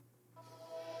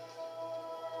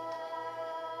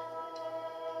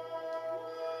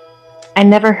I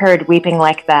never heard weeping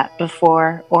like that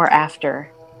before or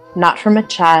after, not from a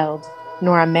child,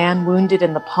 nor a man wounded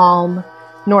in the palm,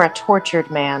 nor a tortured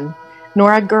man,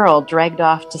 nor a girl dragged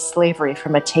off to slavery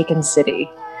from a taken city.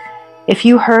 If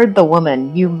you heard the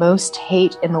woman you most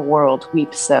hate in the world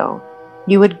weep so,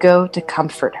 you would go to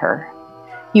comfort her.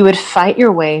 You would fight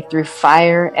your way through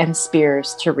fire and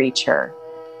spears to reach her.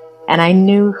 And I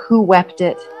knew who wept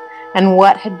it, and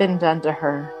what had been done to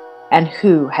her, and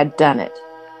who had done it.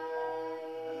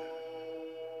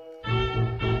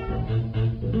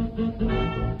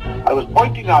 I was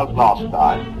pointing out last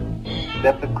time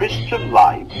that the Christian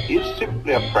life is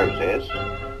simply a process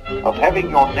of having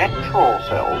your natural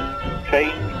self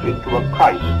changed into a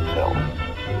Christ self.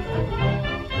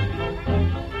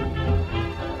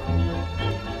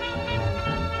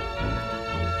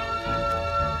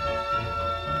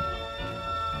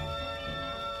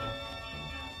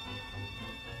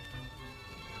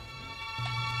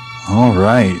 All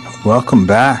right, welcome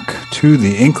back to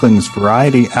the Inklings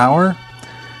Variety Hour.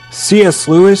 C.S.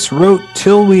 Lewis wrote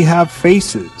Till We Have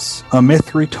Faces, a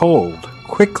myth retold,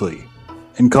 quickly,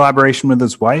 in collaboration with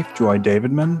his wife, Joy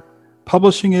Davidman,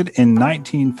 publishing it in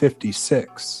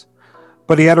 1956.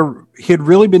 But he had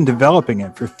really been developing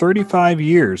it for 35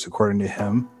 years, according to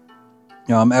him,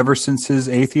 ever since his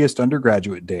atheist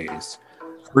undergraduate days.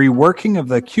 A reworking of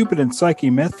the Cupid and Psyche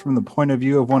myth from the point of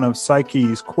view of one of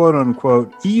Psyche's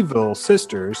quote-unquote evil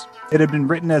sisters, it had been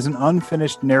written as an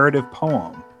unfinished narrative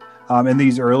poem. In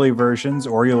these early versions,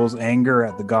 Oriel's anger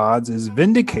at the gods is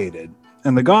vindicated,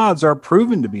 and the gods are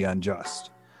proven to be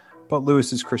unjust. But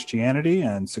Lewis's Christianity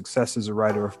and success as a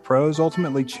writer of prose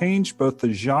ultimately changed both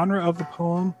the genre of the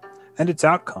poem and its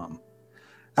outcome.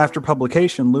 After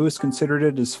publication, Lewis considered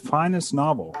it his finest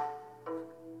novel.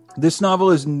 This novel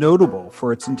is notable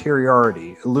for its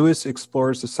interiority. Lewis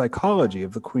explores the psychology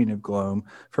of the Queen of Gloam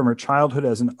from her childhood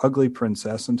as an ugly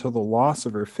princess until the loss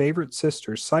of her favorite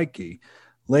sister, Psyche,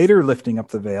 later lifting up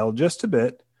the veil just a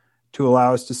bit to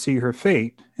allow us to see her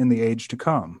fate in the age to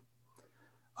come.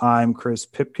 I'm Chris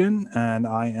Pipkin, and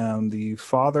I am the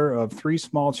father of 3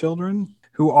 small children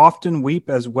who often weep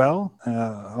as well,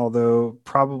 although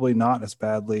probably not as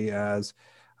badly as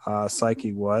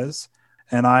Psyche was.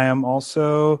 And I am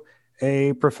also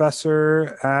a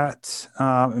professor at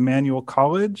Emmanuel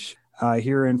College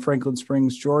here in Franklin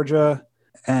Springs, Georgia,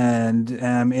 and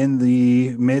am in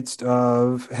the midst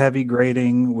of heavy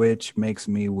grading, which makes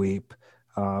me weep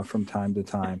from time to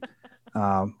time.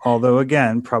 Although,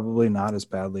 again, probably not as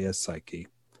badly as Psyche.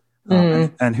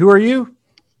 And who are you?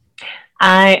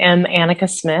 I am Annika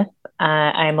Smith.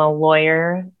 I'm a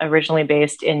lawyer originally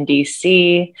based in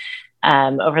DC.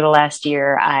 Over the last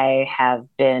year, I have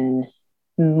been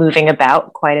moving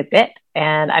about quite a bit,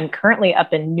 and I'm currently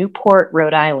up in Newport,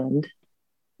 Rhode Island.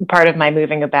 Part of my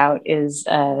moving about is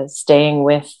staying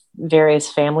with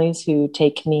various families who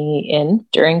take me in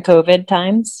during COVID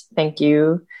times. Thank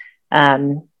you.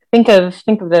 Think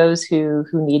of those who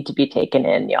need to be taken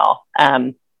in, y'all.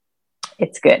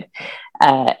 It's good.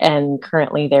 And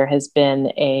currently there has been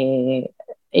a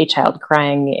child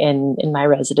crying in my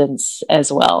residence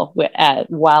as well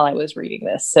while I was reading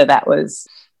this. So that was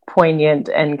poignant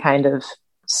and kind of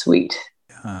sweet.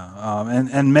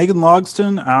 And Megan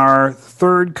Logston, our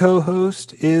third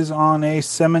co-host, is on a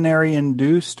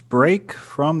seminary-induced break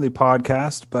from the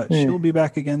podcast, but she'll be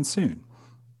back again soon.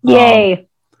 Yay!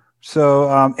 So,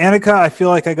 Annika, I feel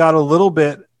like I got a little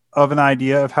bit of an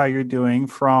idea of how you're doing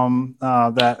from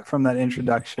that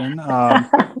introduction.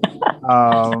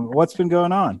 What's been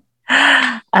going on?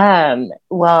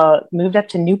 Well, moved up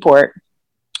to Newport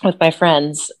with my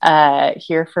friends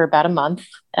here for about a month,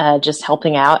 just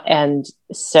helping out, and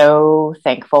so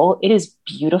thankful. It is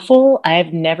beautiful.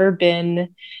 I've never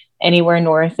been anywhere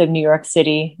north of New York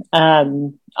City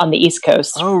on the East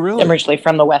Coast. Oh, really? I'm originally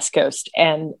from the West Coast,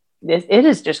 and it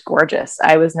is just gorgeous.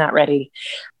 I was not ready.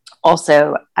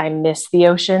 Also, I miss the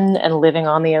ocean and living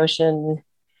on the ocean.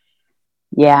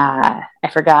 Yeah, I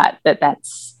forgot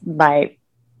that's my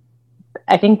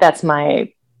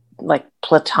like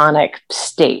platonic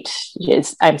state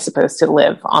is I'm supposed to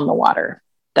live on the water.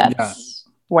 That's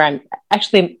where I'm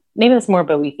actually, maybe that's more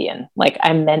Boethian. Like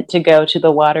I'm meant to go to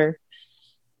the water.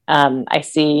 I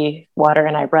see water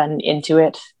and I run into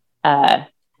it.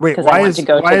 Wait, why is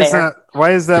that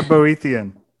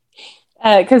Boethian?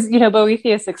 Because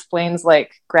Boethius explains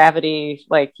like gravity,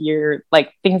 like you're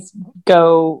like things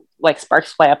go like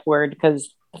sparks fly upward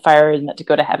because the fire is meant to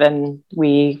go to heaven.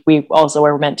 We also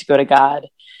are meant to go to God,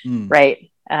 right?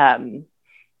 And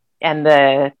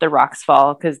the rocks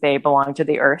fall because they belong to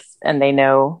the earth, and they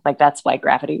know like that's why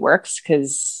gravity works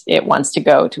because it wants to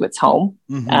go to its home.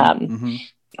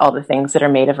 all the things that are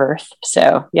made of earth.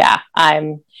 So yeah,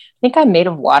 I think I'm made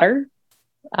of water,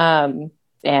 and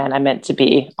I'm meant to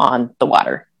be on the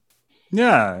water.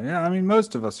 Yeah. I mean,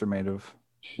 most of us are made of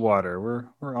water.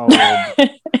 We're all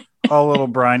all a little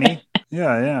briny.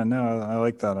 Yeah. No, I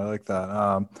like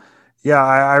that. Yeah,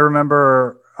 I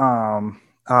remember, and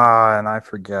I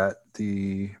forget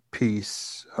the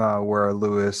piece where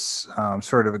Lewis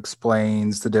sort of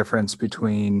explains the difference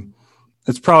between.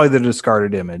 It's probably the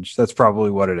discarded image. That's probably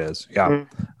what it is. Yeah,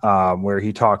 where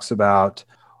he talks about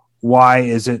why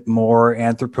is it more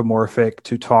anthropomorphic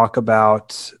to talk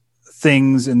about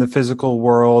things in the physical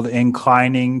world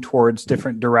inclining towards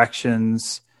different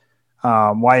directions.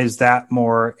 Why is that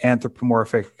more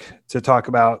anthropomorphic to talk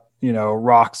about,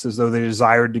 rocks as though they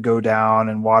desired to go down,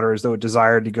 and water as though it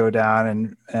desired to go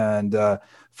down, and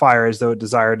fire as though it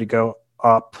desired to go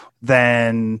up,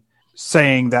 than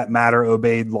saying that matter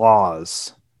obeyed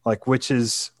laws? Like, which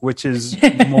is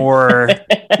more,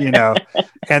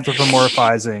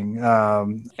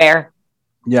 anthropomorphizing? Fair.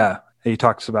 Yeah, he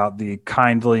talks about the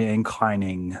kindly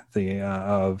inclining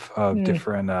of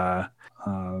different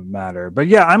matter. But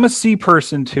yeah, I'm a sea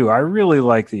person too. I really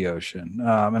like the ocean,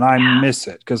 and I miss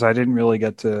it because I didn't really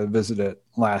get to visit it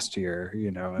last year.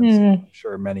 As I'm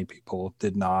sure many people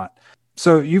did not.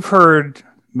 So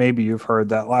maybe you've heard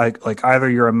that like either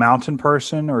you're a mountain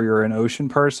person or you're an ocean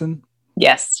person.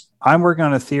 Yes, I'm working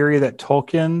on a theory that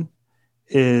Tolkien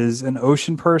is an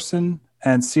ocean person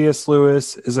and C.S.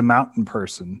 Lewis is a mountain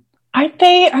person. Aren't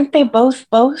they both?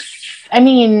 I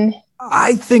mean,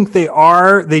 I think they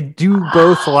are. They do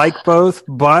both like both,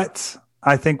 but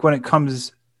I think when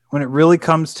it really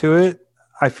comes to it,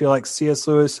 I feel like C.S.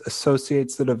 Lewis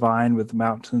associates the divine with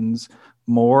mountains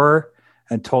more,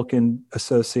 and Tolkien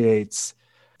associates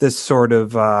this sort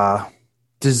of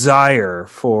desire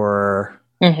for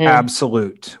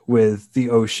absolute with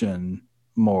the ocean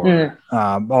more.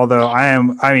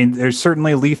 Although there's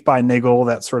certainly Leaf by Niggle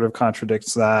that sort of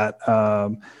contradicts that.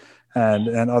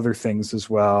 And other things as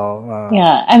well.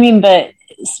 Yeah, I mean, but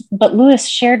Lewis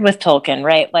shared with Tolkien,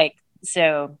 right? Like,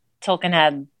 so Tolkien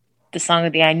had the Song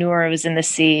of the Ainur was in the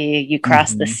sea. You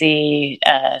cross the sea,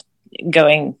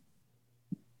 going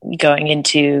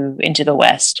into the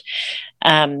west.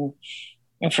 And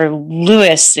for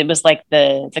Lewis, it was like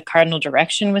the cardinal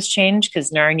direction was changed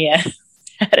because Narnia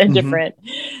had a different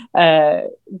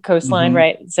coastline,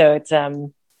 right? So it's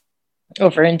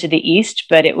over into the east,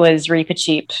 but it was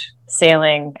Reepicheep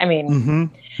sailing. I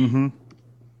mean,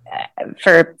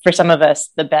 for some of us,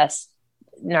 the best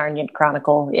Narnian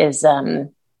chronicle is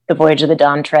the Voyage of the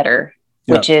Dawn Treader,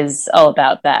 which is all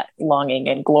about that longing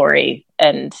and glory.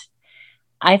 And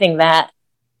I think that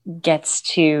gets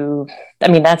to,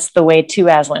 that's the way to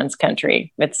Aslan's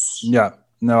country. I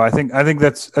think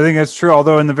that's true.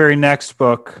 Although in the very next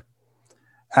book,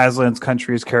 Aslan's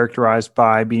country is characterized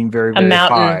by being very, very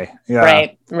high. Yeah.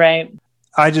 Right.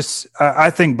 I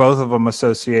think both of them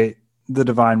associate the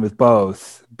divine with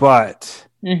both, but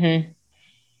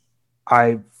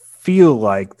I feel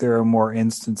like there are more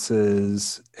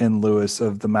instances in Lewis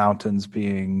of the mountains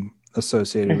being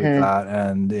associated with that,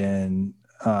 and in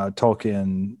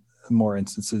Tolkien, more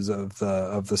instances of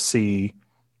the sea,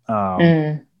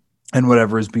 and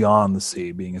whatever is beyond the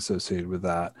sea being associated with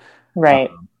that.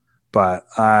 Right. But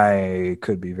I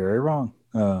could be very wrong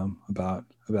about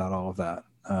all of that.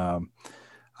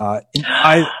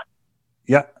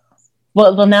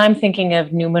 Well, now I'm thinking of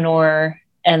Numenor,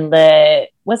 and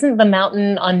wasn't the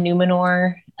mountain on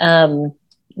Numenor?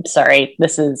 Sorry,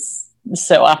 this is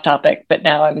so off topic, but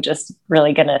now I'm just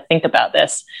really going to think about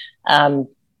this.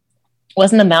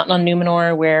 Wasn't the mountain on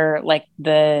Numenor where like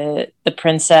the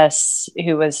princess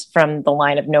who was from the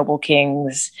line of noble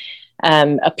kings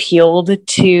appealed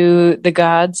to the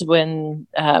gods when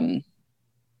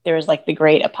there was like the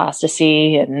great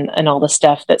apostasy and all the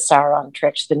stuff that Sauron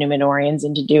tricked the Numenorians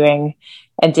into doing?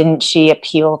 And didn't she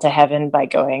appeal to heaven by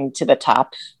going to the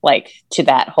top, like to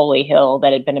that holy hill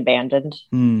that had been abandoned?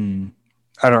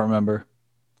 I don't remember.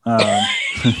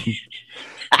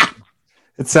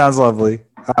 It sounds lovely.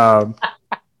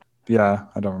 Yeah,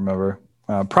 I don't remember.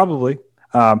 Probably.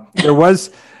 There was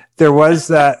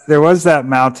that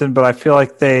mountain, but I feel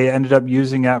like they ended up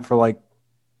using that for like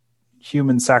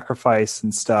human sacrifice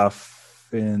and stuff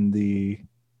in the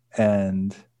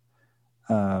end.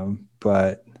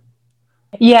 But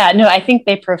yeah, no, I think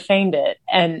they profaned it,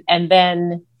 and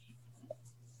then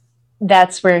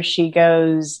that's where she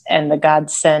goes, and the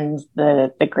gods send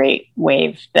the great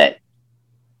wave that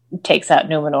takes out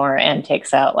Numenor and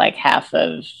takes out like half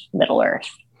of Middle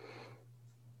Earth.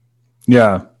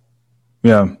 Yeah.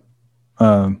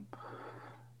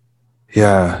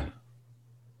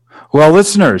 Well,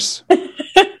 listeners,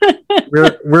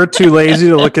 we're too lazy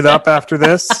to look it up after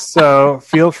this, so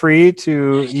feel free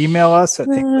to email us at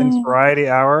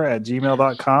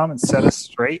inklingsvarietyhour@gmail.com and set us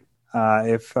straight.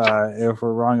 If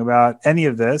we're wrong about any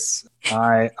of this,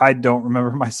 I don't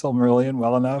remember my Silmarillion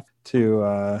well enough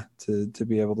to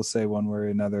be able to say one way or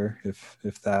another.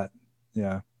 If that,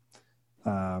 yeah,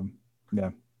 but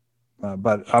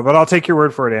I'll take your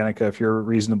word for it, Annika. If you're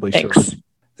reasonably Thanks. sure.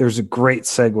 There's a great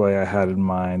segue I had in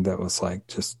mind that was like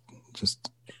just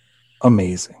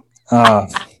amazing.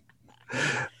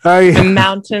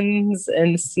 Mountains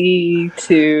and sea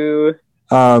to.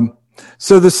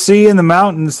 So the sea and the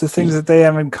mountains, the things that they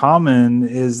have in common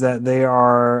is that they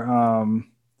are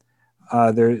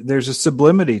there's a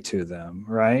sublimity to them,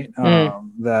 right?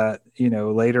 That,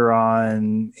 later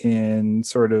on in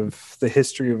sort of the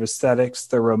history of aesthetics,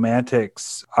 the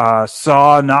Romantics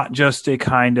saw not just a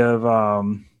kind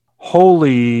of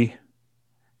holy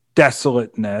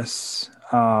desolateness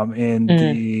in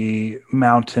the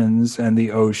mountains and the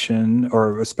ocean,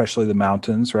 or especially the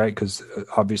mountains, right? Because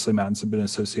obviously mountains have been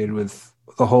associated with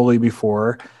the holy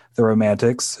before the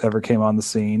Romantics ever came on the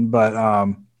scene, but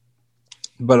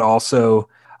also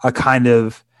a kind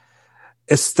of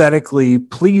aesthetically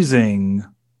pleasing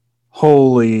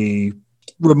holy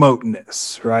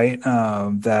remoteness, right?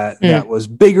 That was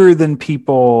bigger than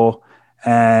people,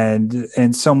 and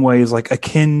in some ways like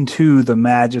akin to the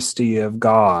majesty of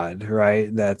God,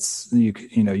 right? That's you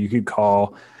could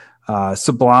call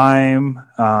sublime.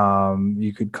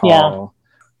 You could call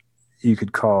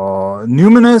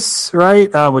numinous,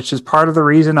 right? Which is part of the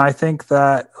reason I think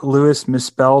that Lewis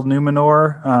misspelled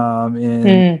Numenor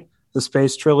in the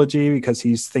Space Trilogy, because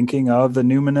he's thinking of the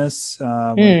numinous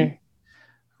when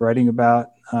writing about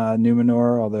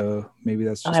Numenor. Although maybe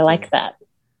that's just I like that.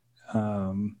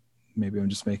 Maybe I'm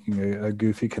just making a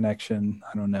goofy connection.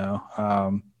 I don't know.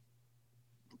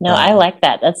 No, I like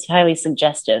that. That's highly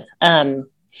suggestive.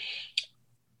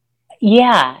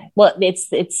 Yeah, well,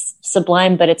 it's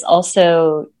sublime, but it's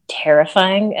also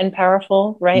terrifying and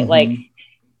powerful, right? Mm-hmm. Like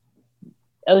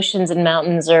oceans and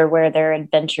mountains are where there are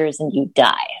adventures and you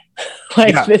die.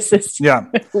 This is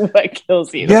what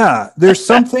kills you. Yeah, there's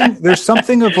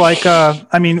something of like,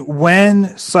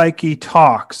 when Psyche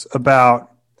talks about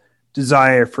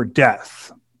desire for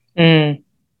death in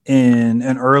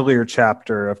an earlier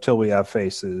chapter of Till We Have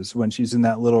Faces, when she's in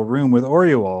that little room with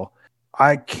Orual,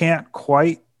 I can't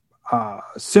quite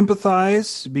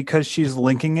sympathize, because she's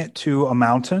linking it to a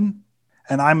mountain,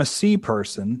 and I'm a sea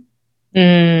person.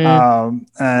 And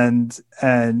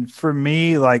for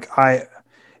me, like,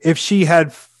 if she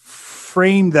had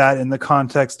framed that in the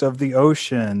context of the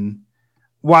ocean,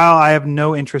 while I have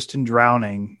no interest in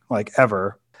drowning, like,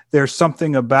 ever, there's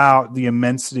something about the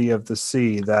immensity of the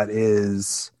sea that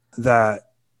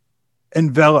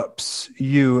envelops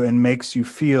you and makes you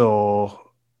feel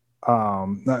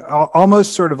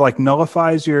almost sort of like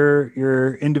nullifies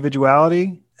your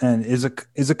individuality, and is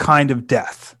a kind of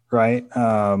death, right?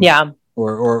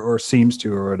 Or seems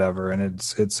to, or whatever. And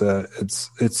it's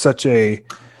such a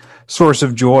source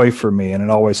of joy for me, and it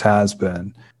always has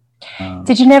been.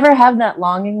 Did you never have that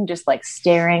longing, just like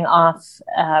staring off?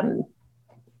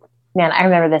 Man, I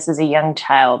remember this as a young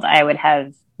child. I would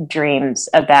have dreams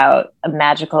about a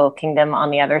magical kingdom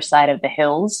on the other side of the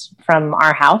hills from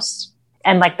our house.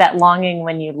 And like that longing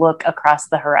when you look across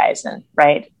the horizon,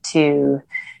 right, to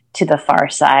the far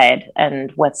side,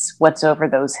 and what's over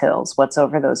those hills, what's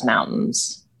over those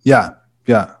mountains. Yeah.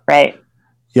 Right.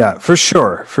 Yeah, for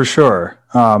sure.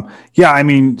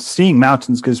 Seeing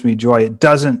mountains gives me joy. It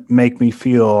doesn't make me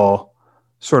feel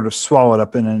sort of swallowed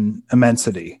up in an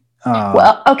immensity.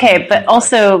 Well, okay, but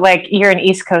also, like, you're an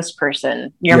East Coast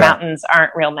person. Your mountains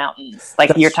aren't real mountains.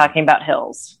 Like, you're talking about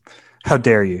hills. How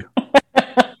dare you?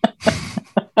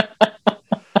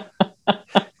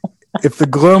 If the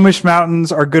Glomish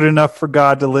Mountains are good enough for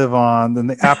God to live on, then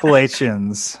the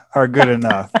Appalachians are good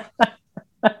enough.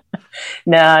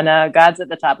 No, God's at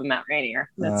the top of Mount Rainier.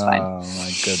 That's fine. Oh,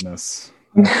 my goodness.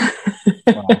 Wow.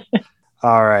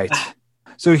 All right.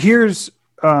 So here's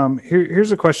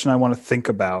a question I want to think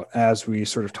about as we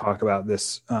sort of talk about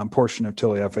this portion of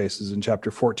Till We Have Faces in chapter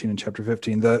 14 and chapter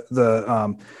 15.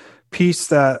 The piece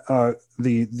that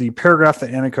the paragraph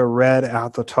that Annika read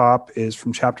at the top is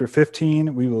from chapter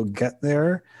 15. We will get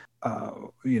there.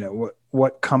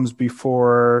 What comes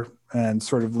before and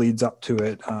sort of leads up to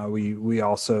it. We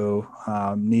also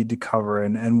need to cover,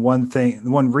 and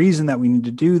one reason that we need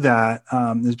to do that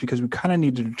is because we kind of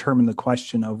need to determine the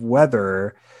question of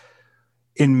whether,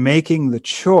 in making the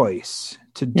choice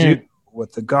to do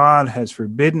what the God has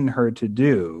forbidden her to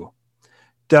do,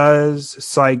 does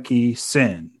Psyche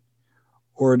sin?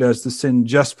 or does the sin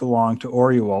just belong to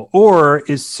Orual? Or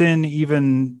is sin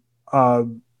even a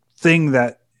thing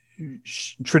that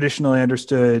traditionally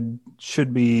understood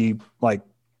should be like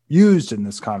used in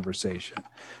this conversation,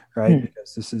 right?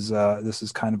 Because this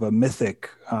is kind of a mythic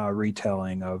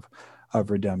retelling of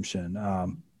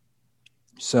redemption.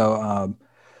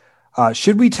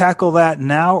 Should we tackle that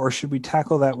now, or should we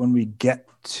tackle that when we get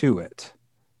to it?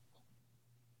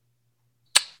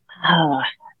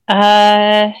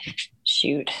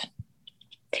 Shoot.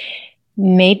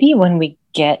 Maybe when we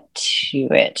get to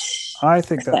it. I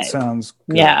think that sounds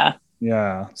good. Yeah.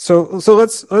 Yeah. So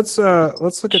let's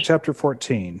look at chapter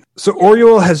 14. So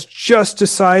Orual has just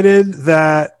decided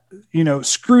that,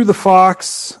 screw the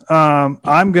fox.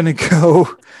 I'm going to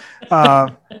go.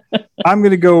 I'm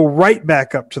going to go right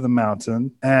back up to the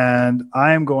mountain, and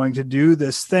I am going to do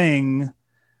this thing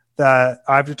that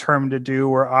I've determined to do,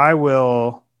 where I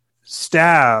will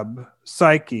stab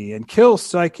Psyche and kill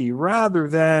Psyche rather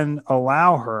than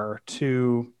allow her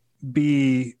to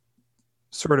be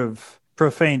sort of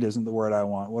profaned. Isn't the word I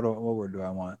want. What word do I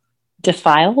want?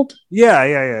 Defiled?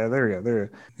 Yeah. There you go.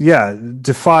 Yeah,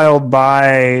 defiled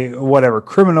by whatever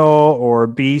criminal or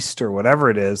beast or whatever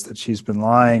it is that she's been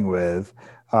lying with.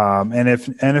 And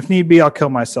if need be, I'll kill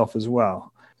myself as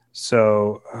well.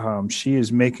 So she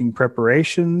is making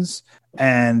preparations,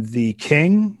 and the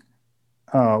king,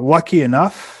 oddly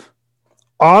enough,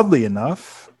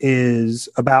 is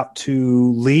about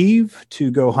to leave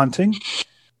to go hunting,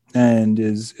 and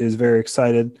is very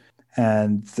excited.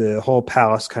 And the whole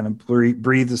palace kind of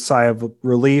breathes a sigh of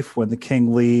relief when the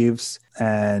king leaves,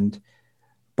 and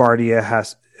Bardia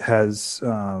has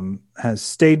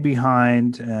stayed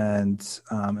behind, and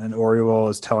Orual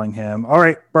is telling him, "All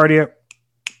right, Bardia,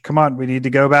 come on, we need to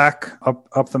go back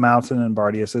up the mountain." And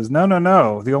Bardia says, "No.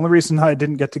 The only reason I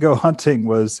didn't get to go hunting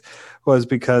was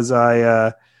because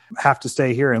I have to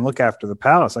stay here and look after the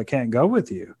palace. I can't go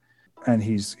with you." And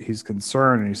he's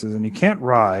concerned, and he says, "And you can't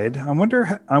ride. I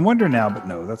wonder now, but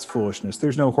no, that's foolishness.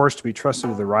 There's no horse to be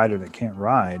trusted with a rider that can't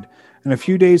ride. And a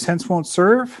few days hence won't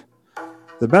serve.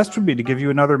 The best would be to give you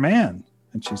another man."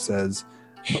 And she says,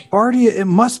 "But Bardia, it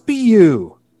must be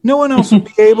you. No one else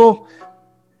would be able.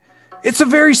 It's a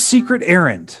very secret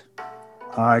errand.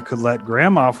 I could let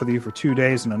Graham off with you for 2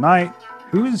 days and a night."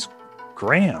 "Who is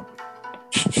Graham?"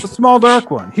 "The small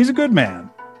dark one. He's a good man.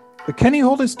 But can he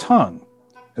hold his tongue?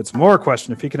 It's more a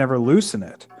question if he can ever loosen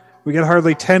it. We get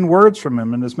hardly 10 words from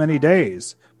him in as many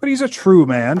days. But he's a true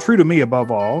man, true to me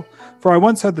above all, for I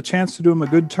once had the chance to do him a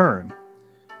good turn.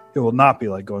 It will not be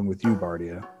like going with you,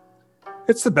 Bardia."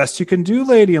 "It's the best you can do,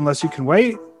 lady, unless you can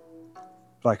wait."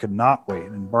 But I could not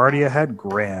wait, and Bardia had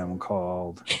Graham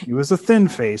called. He was a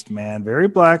thin-faced man, very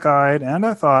black-eyed, and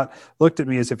I thought, looked at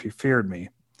me as if he feared me.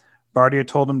 Bardia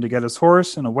told him to get his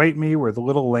horse and await me where the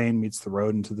little lane meets the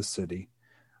road into the city.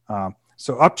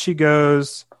 So up she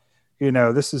goes.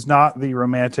 This is not the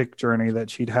romantic journey that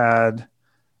she'd had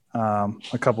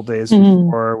a couple days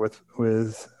before with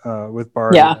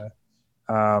Bardia. Yeah.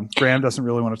 Graham doesn't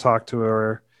really want to talk to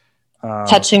her.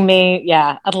 Touching me,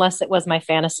 yeah, unless it was my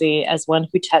fantasy as one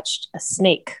who touched a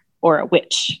snake or a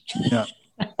witch. Yeah.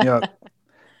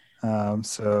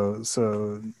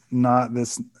 So not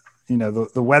this.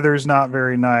 The weather's not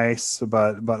very nice,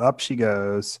 but up she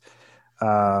goes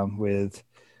with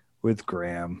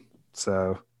Graham.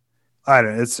 So I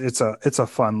don't know. It's a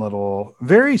fun little,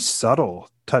 very subtle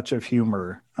touch of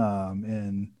humor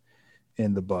in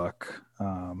the book.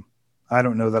 I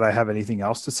don't know that I have anything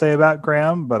else to say about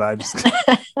Graham, but I just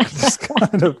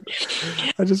kind of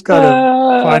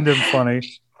find him funny.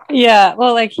 Yeah,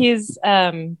 well, like he's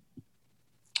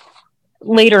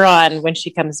later on when she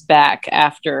comes back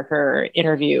after her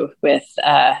interview with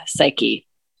Psyche,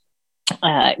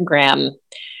 Graham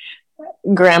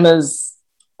is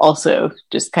also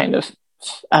just kind of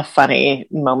a funny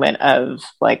moment of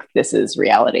like, this is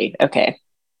reality. Okay.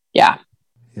 Yeah.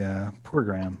 Yeah. Poor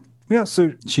Graham. Yeah.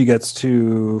 So she gets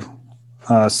to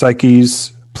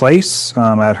Psyche's place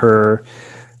at her,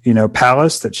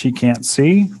 palace that she can't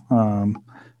see.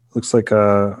 Looks like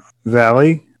a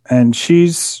valley. And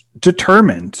she's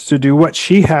determined to do what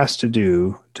she has to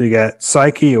do to get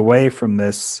Psyche away from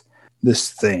this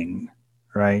thing,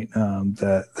 right?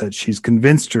 That she's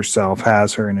convinced herself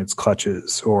has her in its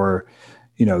clutches, or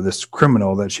this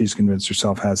criminal that she's convinced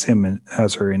herself has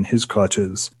her in his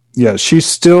clutches. Yeah, she's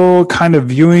still kind of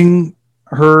viewing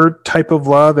her type of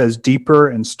love as deeper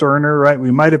and sterner, right?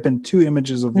 We might have been two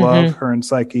images of love, her and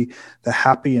Psyche, the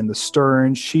happy and the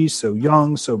stern. She's so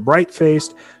young, so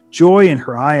bright-faced, joy in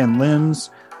her eye and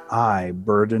limbs, I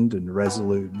burdened and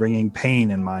resolute, bringing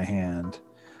pain in my hand.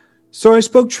 So I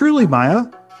spoke truly, Maya.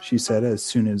 she said as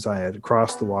soon as I had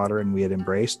crossed the water and we had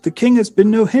embraced. "The king has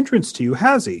been no hindrance to you,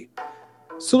 has he?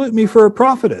 Salute me for a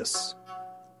prophetess."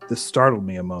 This startled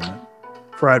me a moment,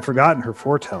 for I had forgotten her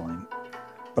foretelling,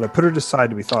 but I put it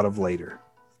aside to be thought of later,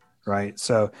 right?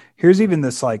 So here's even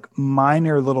this like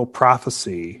minor little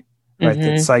prophecy, right,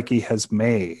 that Psyche has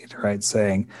made, right,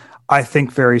 saying, "I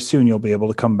think very soon you'll be able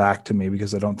to come back to me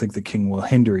because I don't think the king will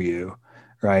hinder you,"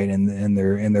 right, in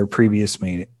their previous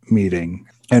meeting.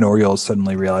 And Oriole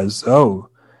suddenly realized, oh,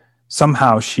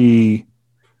 somehow she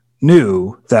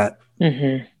knew that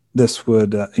this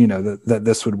would, that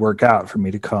this would work out for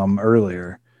me to come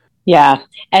earlier. Yeah.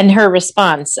 And her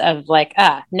response of like,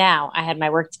 now I had my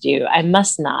work to do. I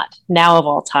must not, now of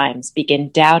all times, begin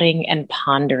doubting and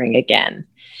pondering again.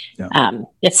 Yeah.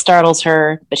 It startles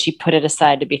her, but she put it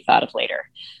aside to be thought of later.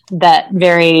 That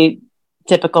very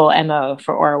typical MO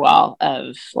for Orwell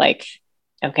of like,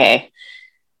 okay,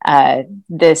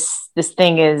 this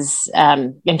thing is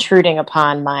intruding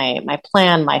upon my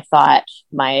plan, my thought,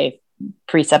 my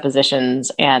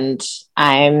presuppositions, and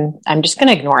I'm just going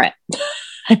to ignore it.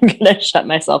 I'm going to shut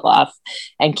myself off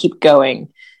and keep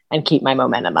going and keep my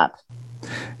momentum up.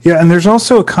 Yeah, and there's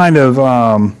also a kind of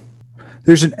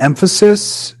there's an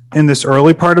emphasis in this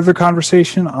early part of the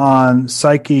conversation on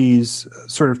Psyche's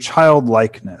sort of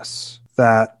childlikeness.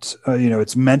 That,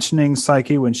 it's mentioning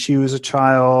Psyche when she was a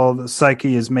child.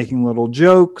 Psyche is making little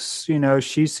jokes.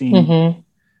 She seemed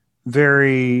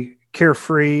very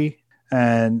carefree.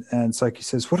 And Psyche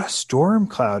says, "What a storm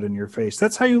cloud in your face.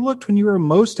 That's how you looked when you were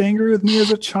most angry with me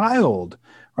as a child."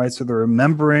 Right? So they're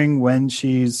remembering when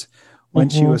she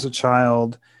was a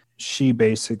child. She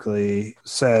basically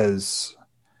says,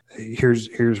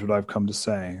 here's what I've come to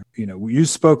say. You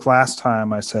spoke last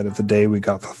time, I said, of the day we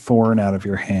got the thorn out of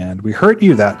your hand. We hurt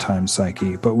you that time,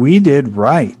 Psyche, but we did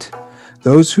right.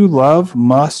 Those who love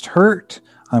must hurt.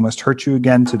 I must hurt you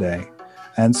again today.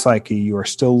 And Psyche, you are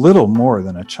still little more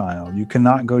than a child. You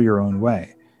cannot go your own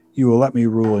way. You will let me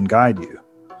rule and guide you.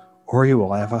 Or you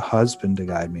will have a husband to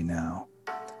guide me now.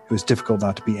 It was difficult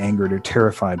not to be angered or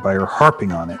terrified by her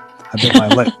harping on it. I bit my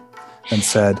lip and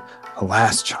said,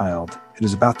 "Alas, child, it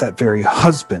is about that very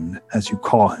husband, as you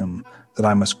call him, that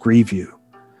I must grieve you."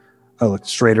 I looked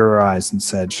straight at her eyes and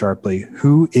said sharply,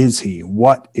 "Who is he?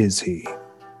 What is he?"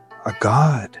 "A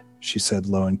god," she said,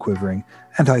 low and quivering.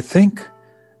 "And I think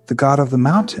the god of the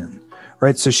mountain."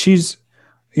 Right? So she's,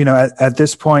 at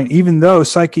this point, even though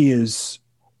Psyche is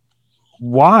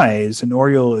wise and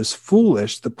Oriole is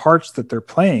foolish, the parts that they're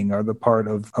playing are the part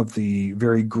of the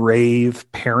very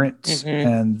grave parent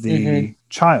and the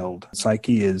child.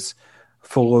 Psyche is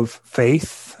full of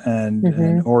faith,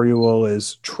 and Oriole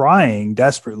is trying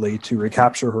desperately to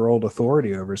recapture her old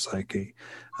authority over Psyche.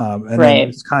 And then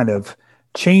this kind of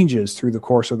changes through the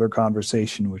course of their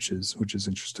conversation, which is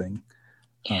interesting.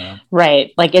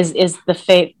 Right. Like, is the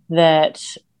faith that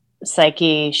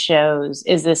Psyche shows,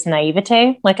 is this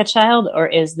naivete like a child, or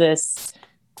is this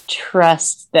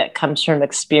trust that comes from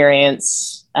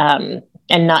experience and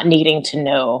not needing to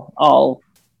know all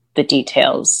the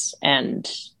details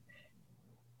and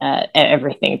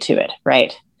everything to it,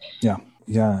 right? Yeah.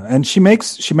 And she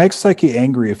makes Psyche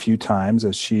angry a few times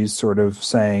as she's sort of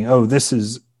saying, "Oh, this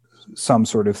is some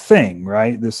sort of thing,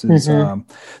 right? This is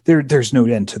there's no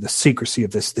end to the secrecy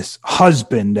of this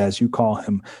husband, as you call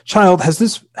him. Child, has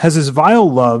his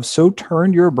vile love so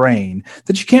turned your brain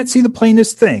that you can't see the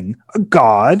plainest thing? A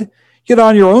god? Yet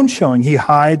on your own showing he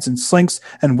hides and slinks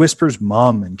and whispers,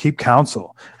 'Mum,' and keep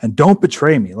counsel, and don't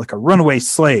betray me like a runaway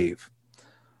slave."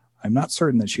 I'm not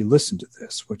certain that she listened to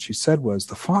this. What she said was,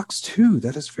 "The fox too,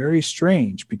 that is very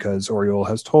strange," because Oriole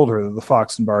has told her that the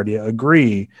fox and Bardia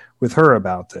agree with her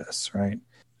about this, right?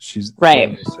 She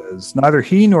says, "Neither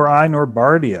he nor I nor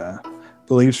Bardia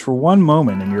believes for one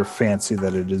moment in your fancy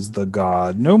that it is the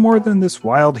god, no more than this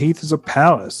wild heath is a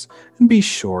palace. And be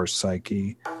sure,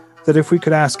 Psyche, that if we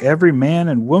could ask every man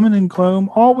and woman in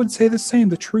Glome, all would say the same.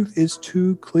 The truth is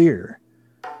too clear."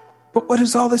 "But what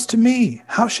is all this to me?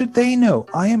 How should they know?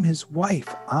 I am his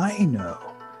wife. I know."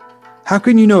 "How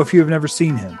can you know if you have never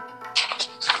seen him?"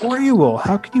 "Oriole,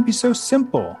 how can you be so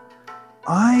simple?"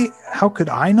 How could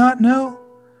I not know?"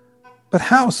 "But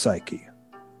how, Psyche?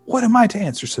 What am I to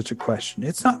answer such a question?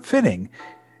 It's not fitting.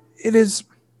 It is,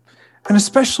 and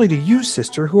especially to you,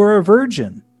 sister, who are a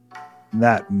virgin."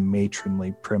 That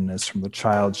matronly primness from the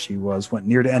child she was went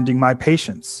near to ending my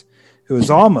patience. It was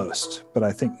almost, but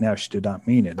I think now she did not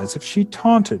mean it, as if she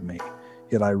taunted me,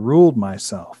 yet I ruled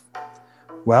myself.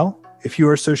 "Well, if you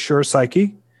are so sure,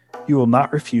 Psyche, you will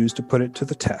not refuse to put it to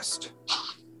the test."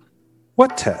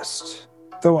 "What test?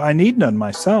 Though I need none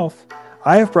myself.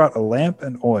 I have brought a lamp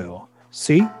and oil.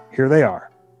 See, here they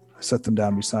are." set them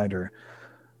down beside her.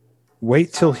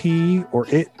 Wait till he or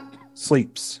it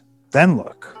sleeps. Then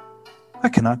look. I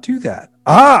cannot do that.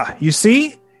 Ah, you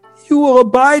see? You will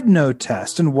abide no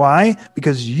test. And why?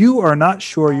 Because you are not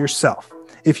sure yourself.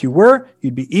 If you were,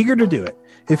 you'd be eager to do it.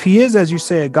 If he is, as you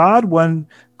say, a god, one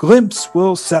glimpse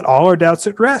will set all our doubts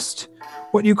at rest.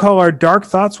 What you call our dark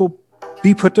thoughts will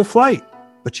be put to flight,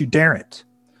 but you daren't.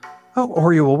 Oh,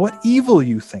 Orual, what evil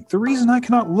you think. The reason I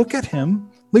cannot look at him,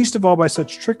 least of all by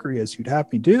such trickery as you'd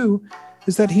have me do,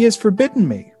 is that he has forbidden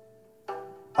me.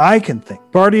 I can think.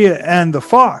 Bardia and the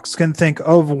fox can think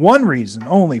of one reason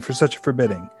only for such a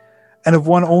forbidding, and of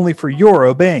one only for your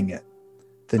obeying it.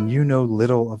 Then you know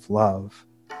little of love.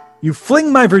 You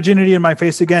fling my virginity in my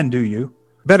face again, do you?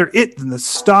 Better it than the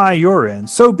sty you're in.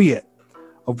 So be it.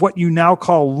 Of what you now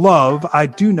call love, I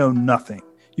do know nothing.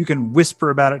 You can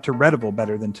whisper about it to Redival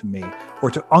better than to me,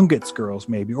 or to Ungit's girls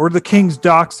maybe, or the king's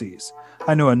doxies.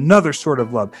 I know another sort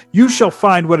of love. You shall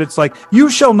find what it's like. You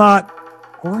shall not...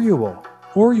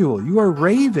 Orual, you are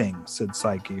raving, said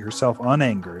Psyche, herself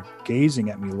unangered, gazing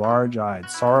at me large-eyed,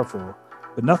 sorrowful,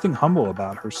 but nothing humble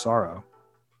about her sorrow.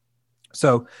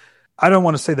 So I don't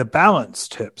want to say the balance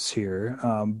tips here,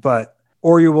 but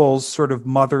Orual's sort of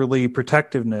motherly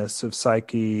protectiveness of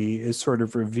Psyche is sort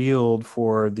of revealed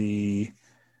for the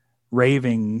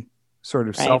raving sort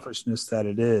of selfishness that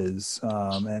it is.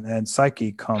 And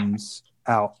Psyche comes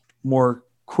out more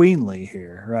queenly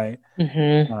here, right?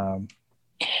 Mm-hmm.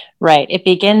 Right. It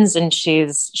begins and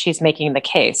she's making the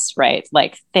case, right?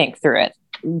 Like, think through it,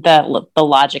 the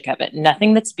logic of it.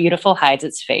 Nothing that's beautiful hides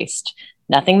its face.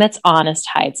 Nothing that's honest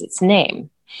hides its name.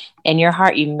 In your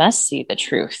heart, you must see the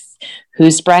truth.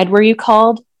 Whose bride were you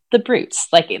called? The brute's.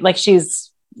 Like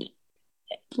she's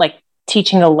like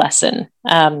teaching a lesson.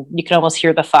 You can almost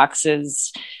hear the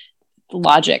fox's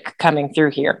logic coming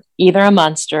through here. Either a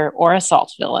monster or a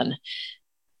salt villain.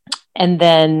 And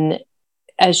then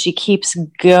as she keeps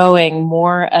going,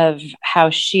 more of how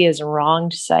she has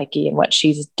wronged Psyche and what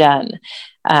she's done.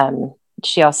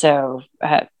 She also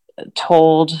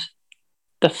told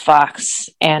the fox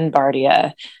and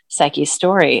Bardia Psyche's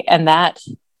story, and that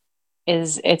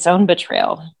is its own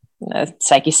betrayal.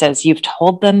 Psyche says, "You've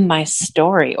told them my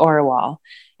story, Orual.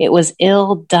 It was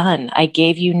ill done. I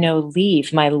gave you no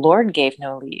leave. My lord gave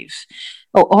no leave.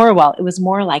 Oh, Orual, it was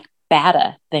more like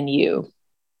Bada than you."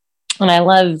 And I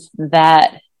love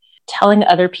that telling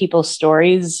other people's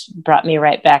stories brought me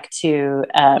right back to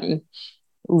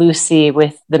Lucy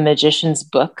with the Magician's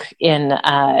Book in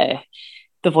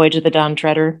The Voyage of the Dawn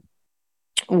Treader,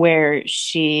 where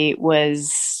she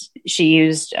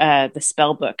used the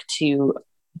spell book to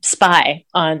spy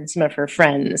on some of her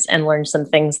friends and learn some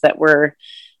things that were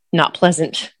not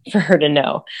pleasant for her to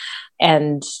know.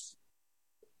 And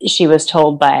she was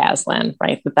told by Aslan,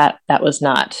 right, that was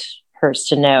not hers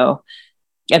to know.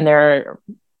 And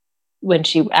when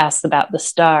she asked about the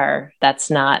star, that's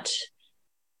not,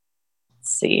 let's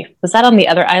see, was that on the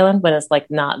other island when it's like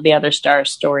not the other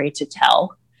star's story to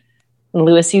tell? And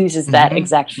Lewis uses that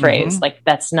exact phrase, like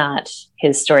that's not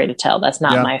his story to tell. That's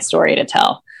not my story to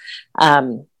tell.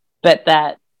 But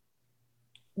that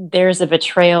there's a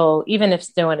betrayal, even if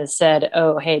no one has said,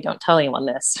 oh, hey, don't tell anyone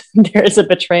this. There's a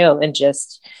betrayal in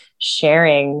just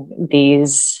sharing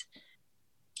these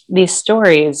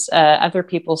stories, other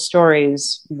people's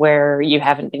stories where you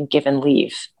haven't been given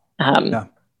leave, and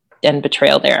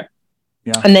betrayal there.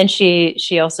 Yeah. And then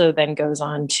she also then goes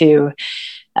on to,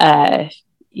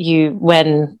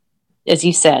 when, as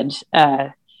you said,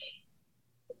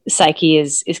 Psyche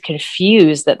is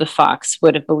confused that the fox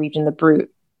would have believed in the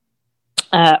brute.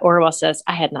 Orual says,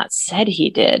 I had not said he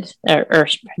did, or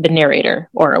the narrator,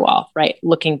 Orual, right,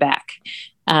 looking back,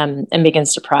 and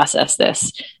begins to process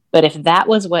this. But if that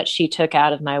was what she took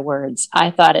out of my words, I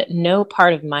thought it no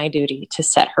part of my duty to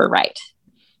set her right.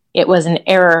 It was an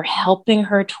error helping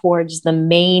her towards the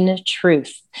main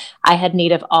truth. I had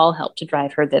need of all help to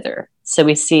drive her thither. So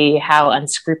we see how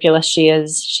unscrupulous she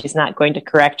is. She's not going to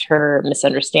correct her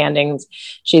misunderstandings.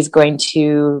 She's going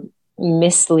to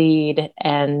mislead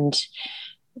and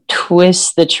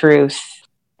twist the truth.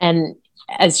 And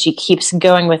as she keeps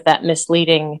going with that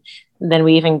misleading, then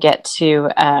we even get to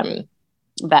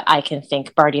that I can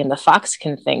think, Bardia and the fox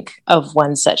can think of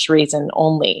one such reason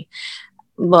only.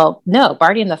 Well, no,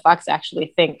 Bardia and the fox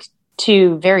actually think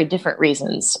two very different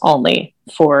reasons only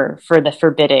for the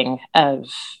forbidding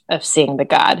of seeing the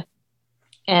god.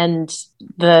 And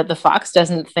the fox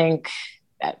doesn't think,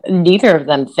 neither of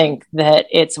them think that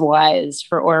it's wise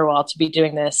for Orual to be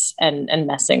doing this and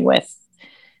messing with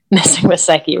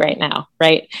Psyche right now,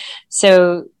 right?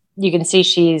 So you can see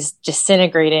she's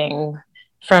disintegrating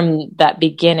from that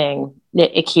beginning,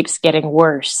 it keeps getting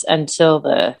worse until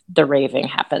the raving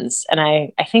happens. And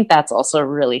I think that's also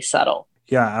really subtle.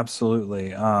 Yeah,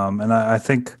 absolutely. And I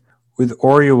think with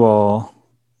Orual,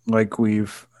 like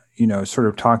we've, sort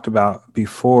of talked about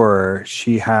before,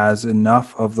 she has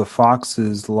enough of the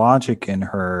fox's logic in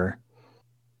her.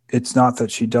 It's not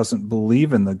that she doesn't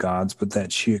believe in the gods, but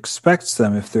that she expects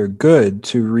them, if they're good,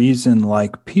 to reason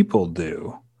like people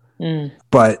do.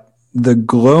 But the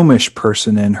Gloamish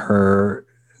person in her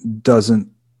doesn't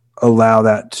allow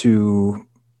that to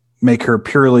make her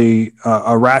purely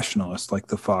a rationalist, like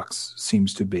the fox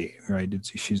seems to be, right?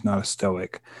 She's not a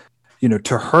stoic.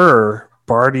 To her,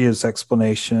 Bardia's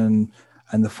explanation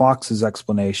and the fox's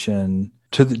explanation,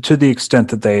 to the extent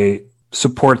that they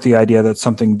support the idea that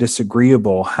something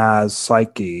disagreeable has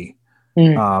psyche,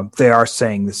 they are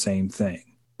saying the same thing.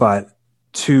 But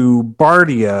to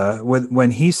Bardia,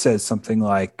 when he says something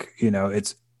like,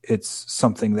 it's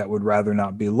something that would rather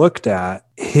not be looked at,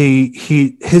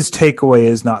 his takeaway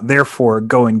is not, therefore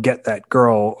go and get that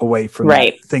girl away from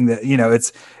that thing that,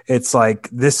 it's like,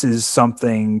 this is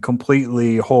something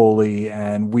completely holy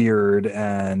and weird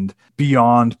and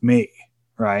beyond me,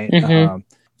 right?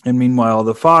 And meanwhile,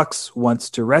 the fox wants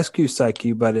to rescue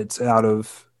Psyche, but it's not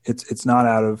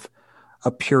out of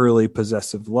a purely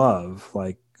possessive love,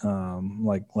 like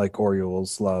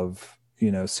Orual's love,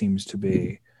 seems to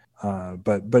be.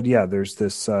 But yeah, there's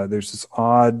this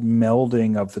odd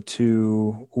melding of the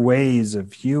two ways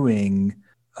of viewing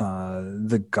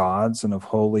the gods and of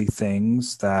holy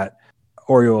things that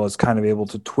Orual is kind of able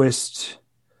to twist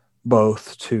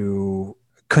both to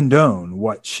condone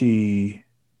what she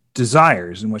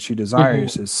desires, and what she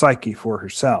desires is Psyche for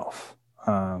herself,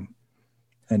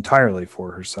 entirely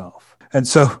for herself. And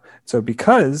so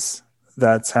because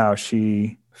that's how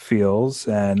she feels,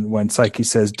 and when Psyche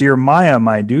says, "Dear Maya,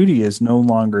 my duty is no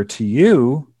longer to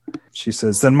you," she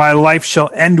says, "Then my life shall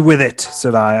end with it,"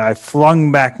 said I. I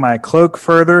flung back my cloak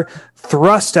further,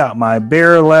 thrust out my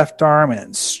bare left arm,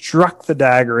 and struck the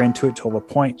dagger into it till the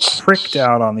point pricked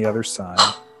out on the other side.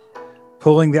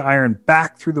 Pulling the iron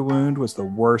back through the wound was the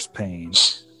worst pain,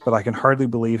 but I can hardly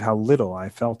believe how little I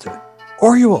felt it.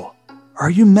 "Orual,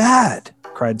 are you mad?"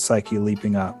 cried Psyche,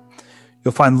 leaping up.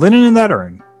 "You'll find linen in that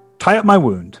urn. Tie up my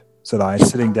wound," said I,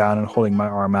 sitting down and holding my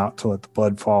arm out to let the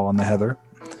blood fall on the heather.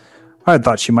 I had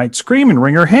thought she might scream and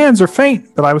wring her hands or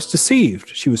faint, but I was deceived.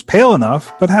 She was pale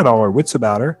enough, but had all her wits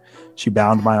about her. She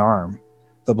bound my arm.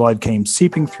 The blood came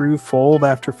seeping through fold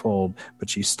after fold,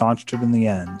 but she staunched it in the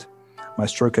end. My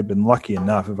stroke had been lucky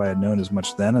enough. If I had known as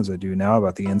much then as I do now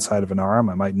about the inside of an arm,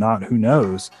 I might not, who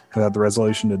knows, have had the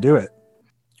resolution to do it.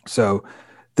 So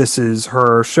this is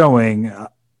her showing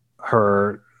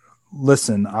her,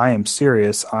 listen, I am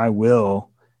serious. I will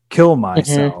kill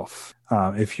myself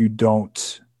if you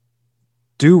don't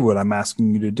do what I'm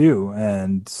asking you to do,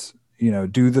 and,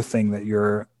 do the thing that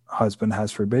your husband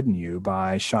has forbidden you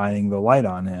by shining the light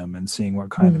on him and seeing what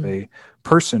kind of a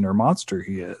person or monster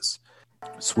he is.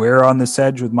 Swear on this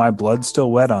edge with my blood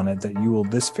still wet on it that you will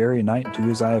this very night do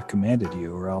as I have commanded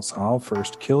you, or else I'll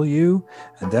first kill you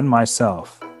and then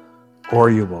myself.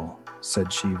 Orual,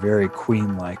 said she, very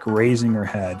queen-like, raising her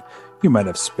head, you might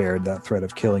have spared that threat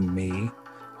of killing me.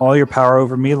 All your power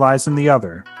over me lies in the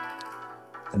other.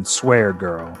 Then swear,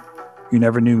 girl. You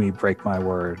never knew me break my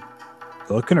word.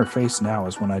 The look in her face now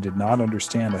is one I did not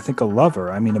understand. I think a lover,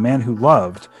 a man who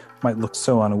loved, might look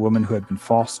so on a woman who had been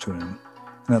false to him.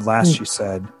 And at last she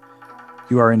said,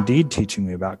 you are indeed teaching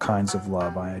me about kinds of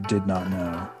love I did not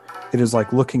know. It is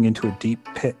like looking into a deep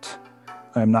pit.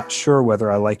 I am not sure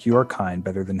whether I like your kind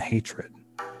better than hatred.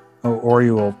 Oh,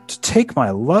 Orual, to take my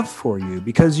love for you,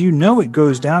 because you know it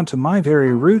goes down to my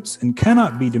very roots and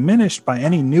cannot be diminished by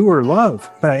any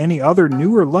other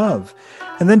newer love,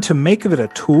 and then to make of it a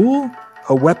tool,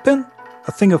 a weapon,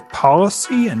 a thing of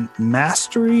policy and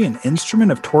mastery, an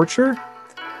instrument of torture.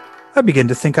 I begin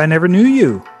to think I never knew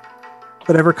you.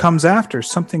 Whatever comes after,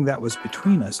 something that was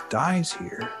between us dies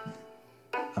here.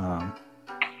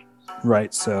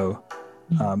 Right, so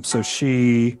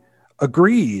she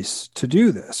agrees to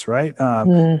do this, right?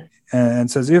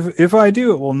 And says, if I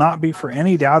do, it will not be for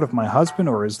any doubt of my husband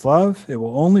or his love. It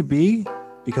will only be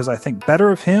because I think better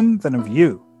of him than of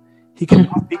you. He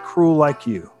cannot be cruel like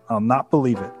you. I'll not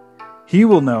believe it. He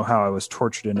will know how I was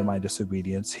tortured into my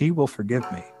disobedience. He will forgive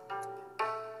me.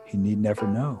 He need never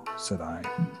know, said I.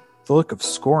 The look of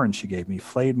scorn she gave me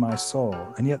flayed my soul,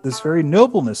 and yet this very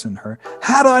nobleness in her,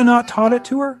 had I not taught it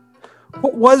to her?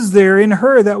 What was there in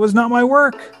her that was not my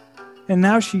work? And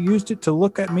now she used it to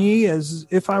look at me as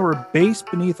if I were base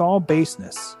beneath all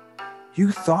baseness.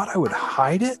 You thought I would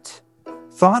hide it?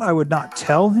 Thought I would not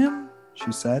tell him?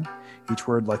 She said. each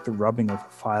word like the rubbing of a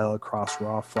file across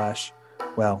raw flesh.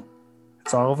 Well,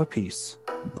 it's all of a piece.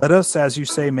 Let us, as you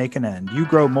say, make an end. You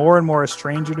grow more and more a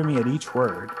stranger to me at each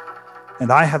word.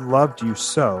 And I had loved you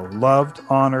so, loved,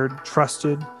 honored,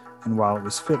 trusted, and while it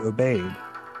was fit, obeyed.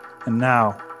 And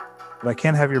now, but I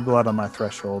can't have your blood on my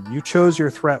threshold. You chose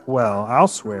your threat well. I'll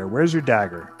swear. Where's your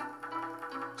dagger?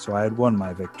 So I had won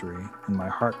my victory, and my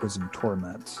heart was in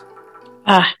torment.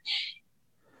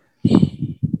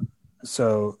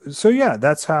 So yeah,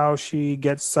 that's how she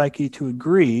gets Psyche to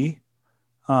agree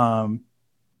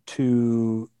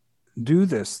to do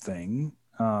this thing,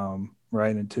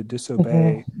 right, and to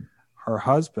disobey her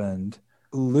husband.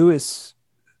 Lewis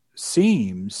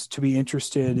seems to be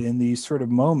interested in these sort of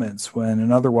moments when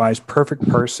an otherwise perfect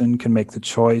person can make the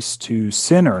choice to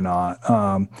sin or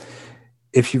not.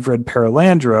 If you've read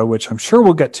Paralandra, which I'm sure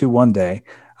we'll get to one day,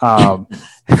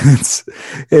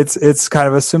 it's kind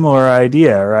of a similar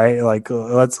idea, right? Like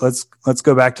let's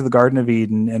go back to the Garden of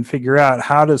Eden and figure out,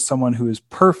 how does someone who is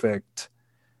perfect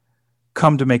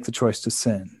come to make the choice to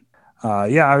sin?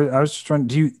 I was just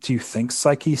wondering, do you think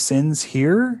Psyche sins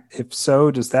here? If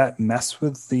so, does that mess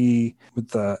with the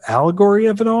allegory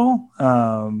of it all?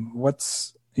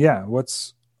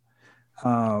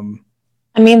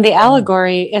 The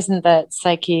allegory isn't that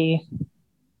Psyche.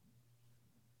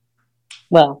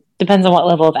 Well, depends on what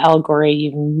level of allegory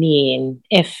you mean.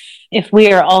 If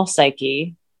we are all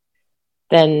Psyche,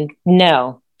 then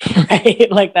no,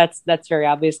 right? Like that's very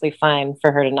obviously fine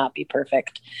for her to not be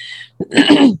perfect.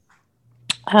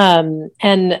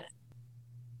 And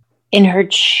in her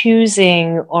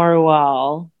choosing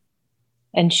Orwell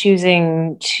and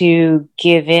choosing to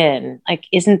give in, like,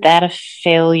 isn't that a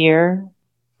failure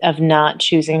of not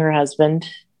choosing her husband,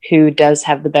 who does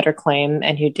have the better claim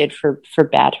and who did who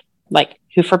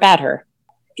forbade her?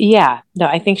 Yeah, no,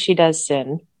 I think she does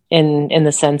sin in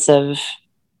the sense of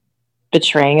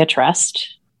betraying a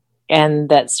trust, and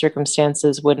that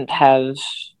circumstances wouldn't have.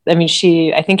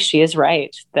 I think she is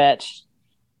right that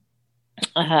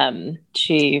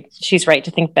she's right to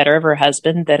think better of her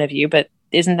husband than of you, but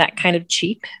isn't that kind of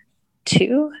cheap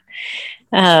too?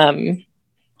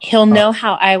 He'll know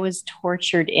how I was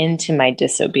tortured into my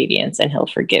disobedience, and he'll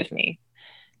forgive me.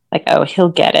 Like, oh, he'll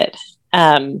get it.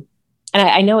 And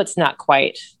I know it's not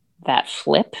quite that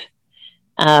flip,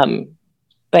 but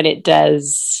it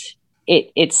does.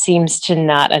 It seems to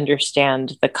not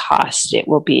understand the cost it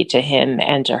will be to him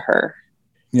and to her.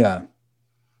 Yeah.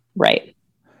 Right.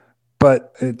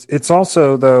 But it's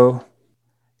also, though,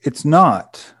 it's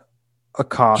not a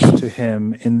cost to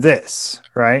him in this,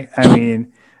 right? I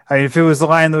mean, if it was The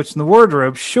Lion, the Witch, and the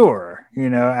Wardrobe, sure.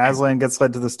 Aslan gets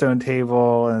led to the stone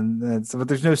table, but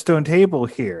there's no stone table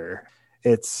here.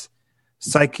 It's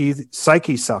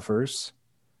Psyche suffers,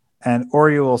 and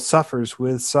Orual suffers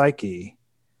with Psyche.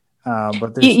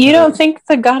 But you don't think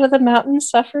the god of the mountain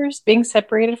suffers being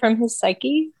separated from his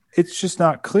Psyche? It's just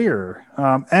not clear.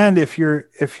 And if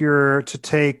you're to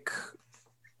take,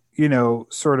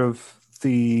 sort of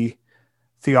the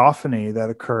theophany that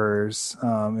occurs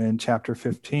in chapter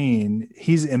 15,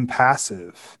 he's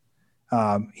impassive.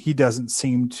 He doesn't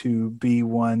seem to be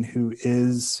one who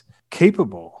is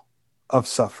capable of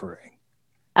suffering.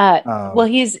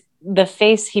 He's the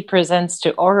face he presents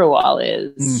to Orual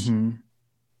is. Mm-hmm.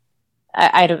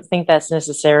 I don't think that's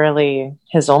necessarily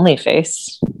his only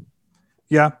face.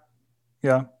 Yeah.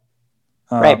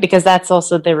 Right, because that's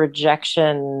also the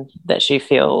rejection that she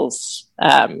feels.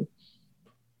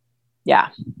 Yeah.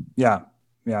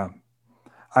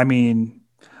 I mean,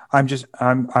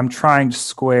 I'm trying to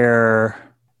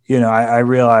square. I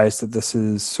realize that this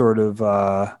is sort of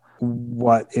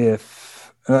what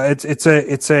if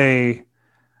it's a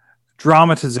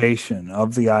dramatization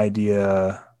of the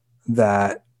idea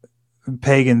that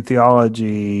pagan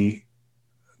theology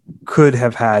could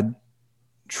have had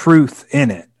truth in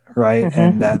it, right?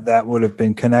 Mm-hmm. And that would have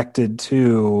been connected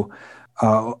to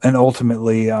and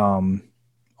ultimately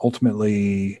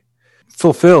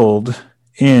fulfilled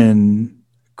in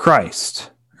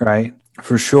Christ, right?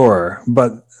 For sure.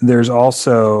 But there's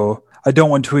also, I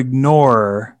don't want to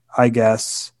ignore, I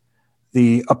guess,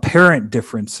 the apparent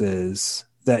differences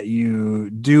that you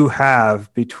do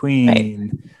have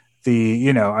between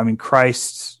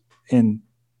Christ in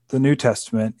the New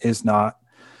Testament is not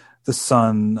the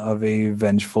son of a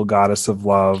vengeful goddess of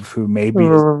love who maybe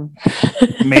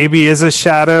is a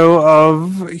shadow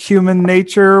of human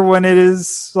nature when it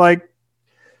is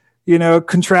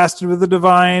contrasted with the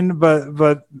divine,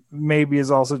 but maybe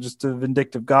is also just a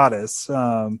vindictive goddess.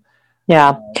 But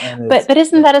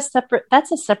isn't that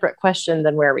that's a separate question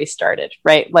than where we started,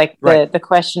 right? The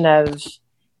question of,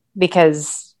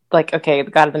 because the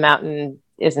god of the mountain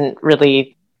isn't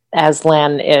really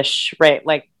Aslan-ish, right?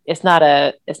 Like it's not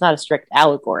a strict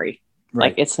allegory. Right.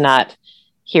 Like it's not,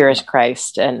 here is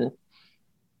Christ and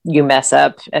you mess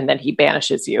up and then he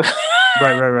banishes you.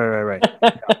 Right.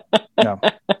 Yeah.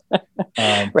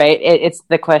 Right. It's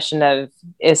the question of,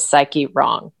 is Psyche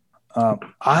wrong?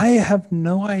 I have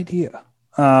no idea.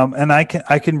 And I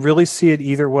can really see it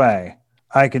either way.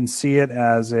 I can see it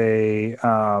as a,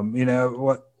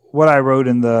 what I wrote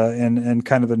in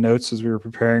kind of the notes as we were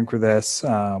preparing for this,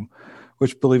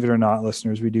 which, believe it or not,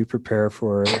 listeners, we do prepare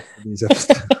for these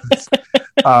episodes,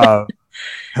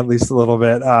 at least a little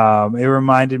bit. It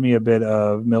reminded me a bit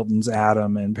of Milton's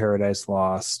Adam in Paradise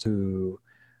Lost, who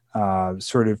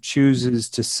sort of chooses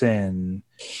to sin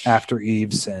after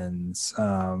Eve sins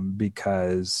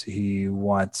because he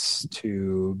wants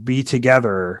to be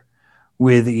together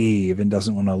with Eve and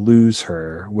doesn't want to lose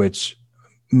her, which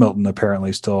Milton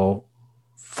apparently still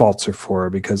faults her for,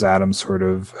 because Adam sort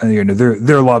of,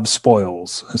 their love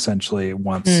spoils essentially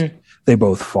once they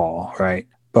both fall, right?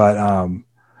 But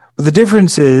the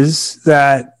difference is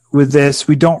that with this,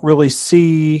 we don't really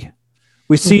see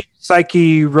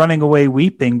Psyche running away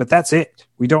weeping, but that's it.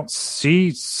 We don't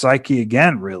see Psyche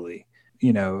again, really,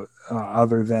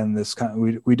 other than this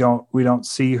kind of, we don't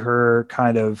see her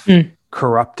kind of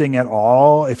corrupting at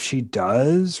all. If she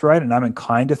does, right? And I'm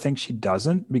inclined to think she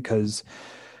doesn't, because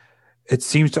it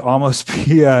seems to almost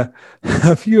be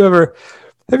have you ever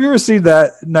seen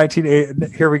that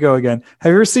 1980? Here we go again.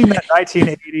 Have you ever seen that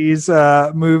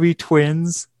 1980s movie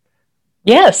Twins?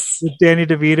 Yes, with Danny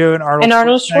DeVito and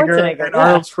Arnold Schwarzenegger. And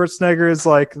Arnold Schwarzenegger is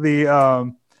like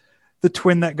the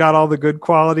twin that got all the good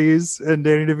qualities, and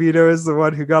Danny DeVito is the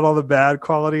one who got all the bad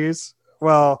qualities.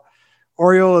 Well,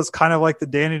 Oriole is kind of like the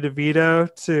Danny DeVito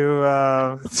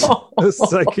to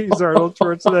Psyche's Arnold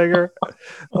Schwarzenegger.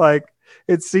 Like,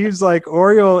 it seems like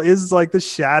Oriole is like the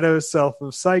shadow self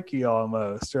of Psyche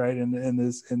almost, right? In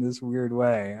this weird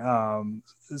way.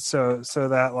 So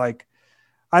that, like,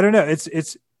 I don't know.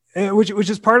 It's which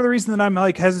is part of the reason that I'm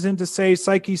like hesitant to say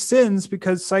Psyche sins,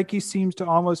 because Psyche seems to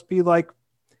almost be like,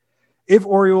 if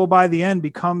Oriole by the end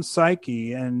becomes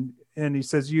Psyche, and he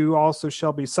says, you also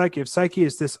shall be Psyche. If Psyche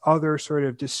is this other sort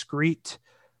of discrete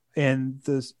in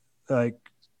this like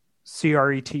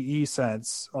CRETE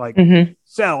sense, like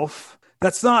self,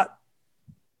 it's not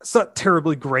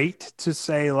terribly great to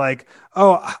say like,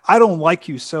 oh, I don't like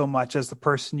you so much as the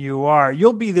person you are.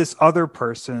 You'll be this other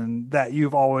person that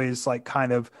you've always like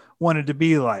kind of wanted to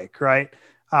be like, right?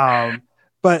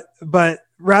 But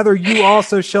rather, you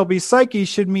also shall be Psyche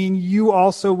should mean you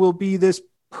also will be this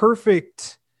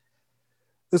perfect,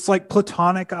 this like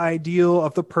platonic ideal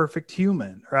of the perfect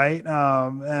human, right?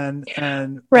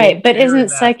 And right, but isn't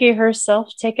Psyche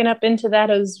herself taken up into that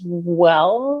as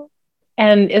well?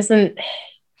 And isn't...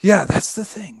 Yeah, that's the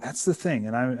thing.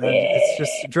 And it's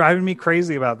just driving me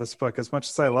crazy about this book as much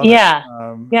as I love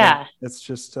it. It's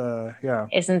just,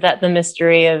 Isn't that the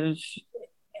mystery of,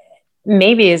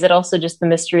 maybe, is it also just the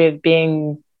mystery of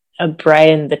being a bride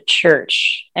in the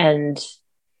church, and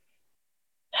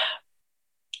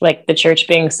like the church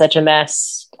being such a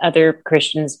mess, other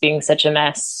Christians being such a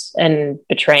mess, and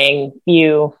betraying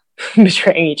you,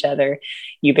 betraying each other,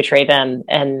 you betray them,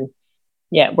 and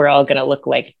yeah, we're all going to look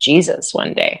like Jesus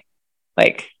one day,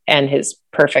 like, and his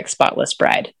perfect, spotless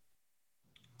bride.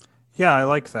 Yeah, I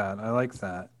like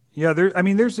that. Yeah,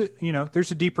 there's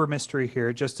a deeper mystery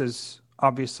here, just as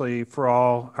obviously for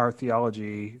all our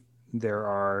theology, there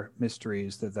are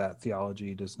mysteries that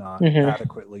theology does not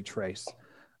adequately trace.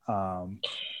 It's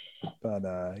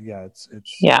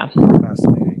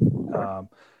fascinating.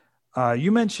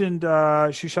 You mentioned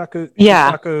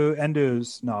Shusaku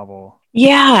Endo's novel.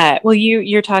 Yeah, well,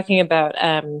 you're talking about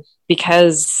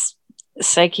because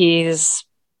Psyche's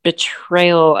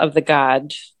betrayal of the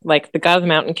god, like the god of the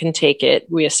mountain can take it,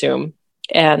 we assume,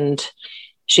 and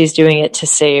she's doing it to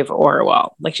save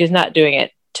Orual. Like, she's not doing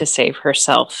it to save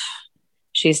herself.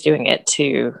 She's doing it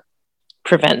to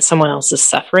prevent someone else's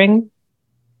suffering.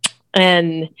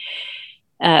 And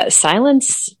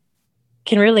Silence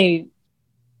can really,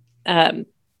 the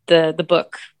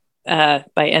book by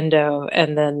Endo,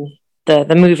 and then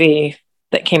the movie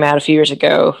that came out a few years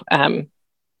ago from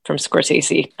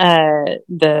Scorsese,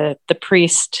 the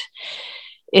priest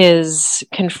is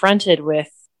confronted with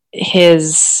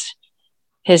his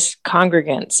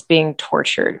congregants being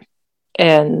tortured,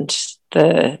 and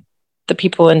the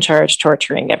people in charge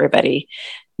torturing everybody.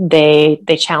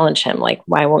 They challenge him, like,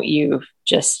 why won't you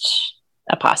just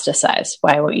apostatize?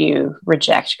 Why won't you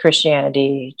reject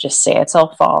Christianity? Just say it's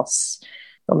all false.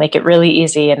 They'll make it really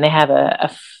easy. And they have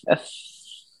a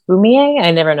fumie.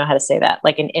 I never know how to say that,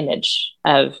 like an image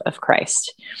of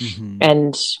Christ. Mm-hmm.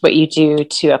 And what you do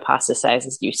to apostatize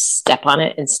is you step on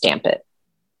it and stamp it.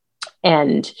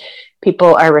 And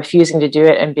people are refusing to do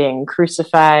it and being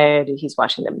crucified. He's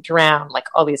watching them drown, like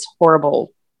all these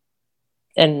horrible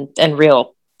and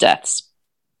real deaths.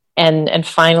 And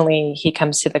finally he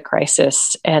comes to the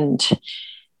crisis, and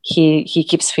he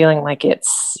keeps feeling like it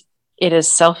is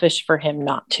selfish for him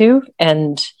not to.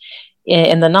 And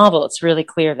in the novel, it's really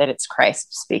clear that it's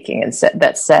Christ speaking and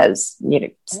that says,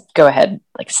 go ahead,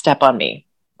 like step on me,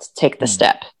 take the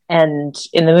step. And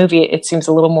in the movie, it seems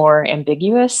a little more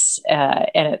ambiguous, and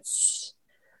it's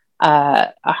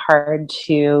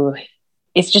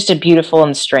it's just a beautiful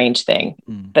and strange thing.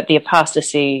 But the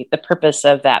apostasy, the purpose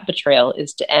of that betrayal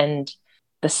is to end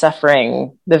the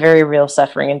suffering, the very real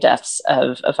suffering and deaths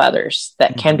of others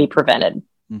that can be prevented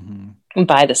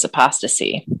by this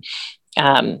apostasy.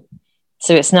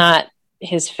 So it's not,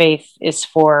 his faith is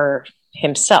for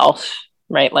himself,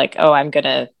 right? Like, oh, I'm going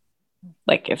to,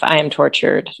 like, if I am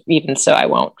tortured, even so I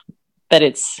won't. But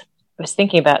I was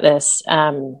thinking about this,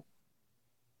 when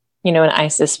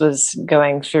ISIS was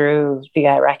going through the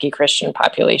Iraqi Christian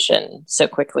population so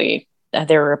quickly,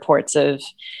 there were reports of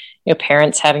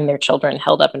parents having their children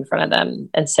held up in front of them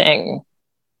and saying,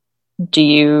 do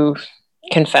you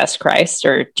confess Christ,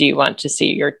 or do you want to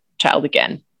see your child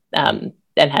again?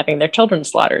 And having their children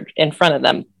slaughtered in front of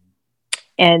them.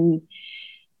 And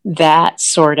that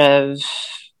sort of,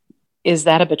 is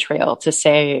that a betrayal to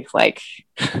say, like,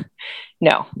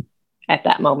 no, at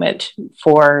that moment,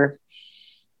 for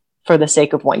the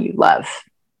sake of one you love?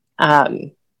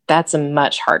 That's a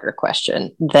much harder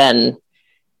question than,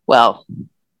 well,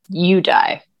 you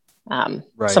die, right.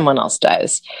 Someone else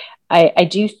dies. I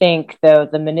do think, though,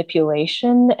 the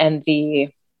manipulation and the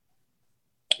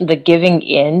giving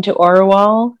in to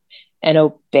Orwell and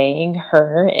obeying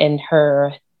her in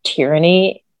her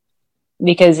tyranny,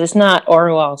 because it's not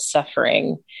Orwell's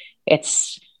suffering,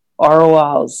 it's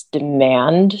Orwell's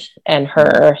demand, and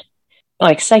her,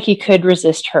 like, Psyche could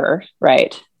resist her,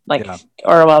 right? Like, yeah.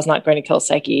 Orwell's not going to kill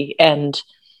Psyche. And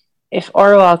if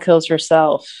Orwell kills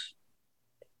herself,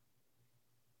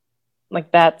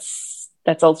 like, that's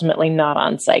ultimately not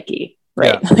on Psyche,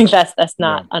 right? Yeah. Like, that's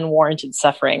not unwarranted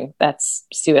suffering. That's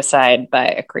suicide by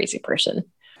a crazy person.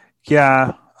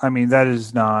 Yeah. I mean, that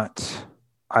is not,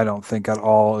 I don't think, at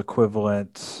all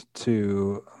equivalent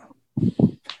to,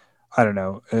 I don't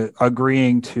know,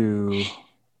 agreeing to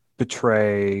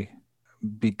betray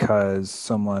because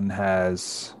someone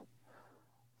has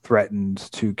threatened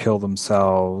to kill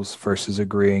themselves versus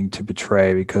agreeing to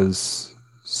betray because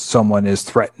someone is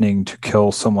threatening to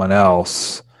kill someone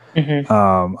else. Mm-hmm.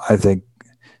 I think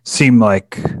seem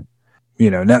like,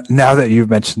 now that you've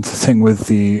mentioned the thing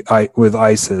with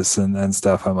ISIS and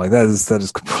stuff, I'm like, that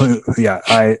is completely,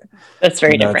 that's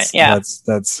very different. Yeah.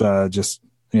 That's just,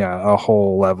 a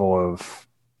whole level of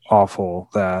awful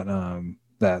that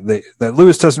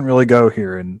Lewis doesn't really go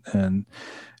here in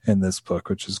this book,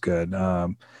 which is good.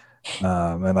 And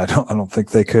I don't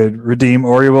think they could redeem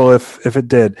Oriole if it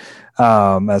did,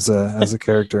 as a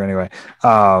character anyway.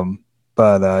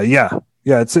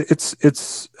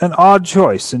 It's an odd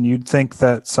choice, and you'd think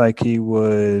that Psyche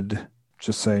would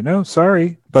just say no,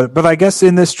 sorry. But I guess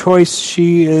in this choice,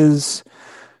 she is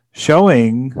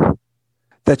showing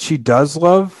that she does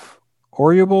love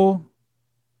Oriole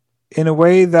in a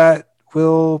way that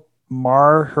will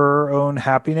mar her own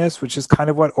happiness, which is kind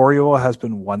of what Oriole has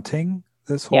been wanting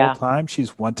this whole time.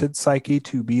 She's wanted Psyche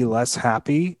to be less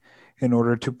happy in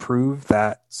order to prove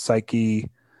that Psyche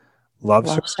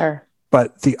loves her.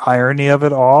 But the irony of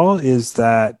it all is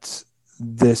that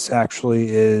this actually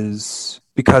is,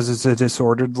 because it's a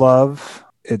disordered love,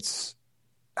 it's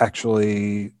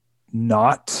actually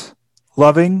not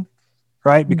loving,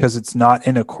 right? Because it's not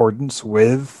in accordance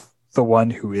with the one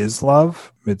who is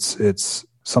love. It's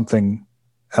something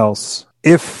else.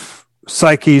 If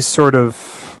Psyche's sort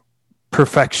of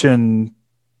perfection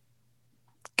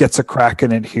gets a crack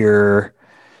in it here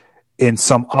in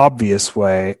some obvious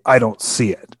way, I don't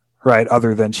see it, right?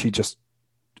 Other than she just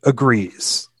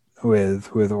agrees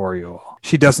with Oriole.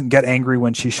 She doesn't get angry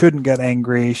when she shouldn't get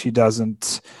angry. She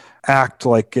doesn't act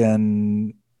like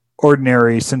an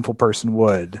ordinary sinful person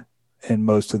would in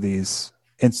most of these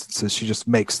instances. She just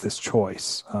makes this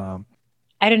choice.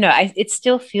 I don't know. It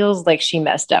still feels like she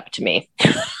messed up to me.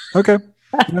 Okay.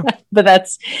 Yeah. But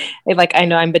that's like, I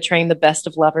know I'm betraying the best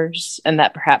of lovers, and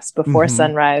that perhaps before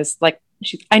sunrise, like,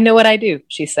 I know what I do.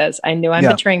 She says, I know I'm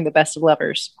betraying the best of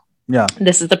lovers. Yeah.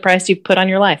 This is the price you've put on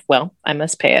your life. Well, I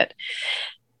must pay it.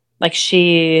 Like,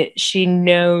 she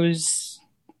knows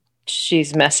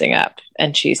she's messing up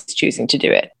and she's choosing to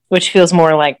do it, which feels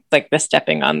more like the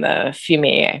stepping on the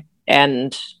fumier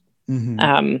and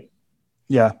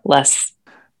less.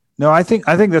 No, I think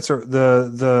that's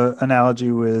the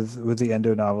analogy with the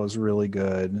Endo novel is really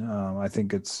good. I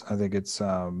think it's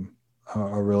a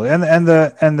really and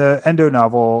the Endo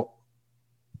novel.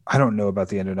 I don't know about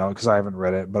the Endo novel because I haven't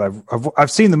read it, but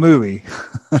I've seen the movie.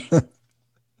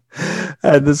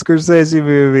 And the Scorsese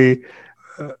movie,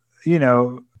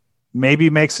 maybe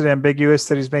makes it ambiguous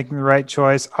that he's making the right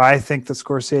choice. I think the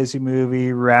Scorsese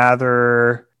movie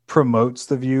rather promotes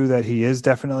the view that he is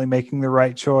definitely making the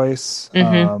right choice.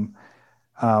 I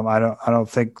don't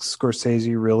think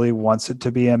Scorsese really wants it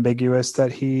to be ambiguous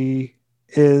that he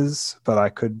is, but I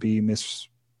could be misreading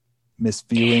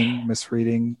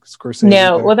Scorsese.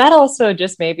 No, well, that also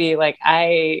just maybe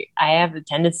I have the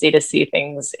tendency to see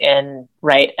things in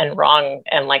right and wrong,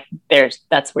 and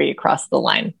that's where you cross the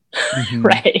line,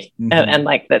 right? And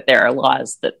that there are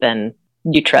laws that then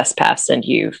you trespass and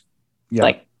you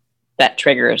that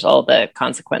triggers all the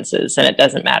consequences, and it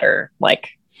doesn't matter.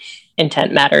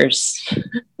 Intent matters.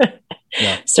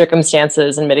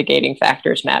 Circumstances and mitigating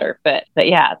factors matter, but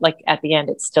yeah, at the end,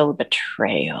 it's still a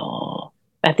betrayal.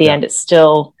 At the end, it's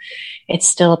still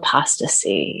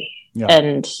apostasy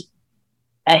and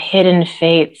a hidden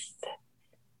faith.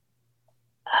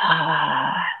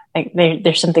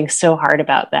 There's something so hard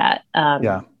about that.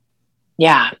 I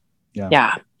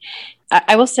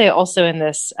will say also in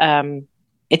this,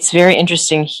 it's very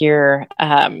interesting here.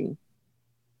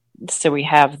 So we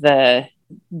have the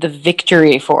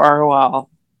victory for Arwal,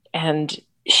 and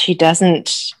she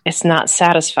doesn't. It's not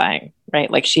satisfying,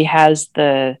 right? She has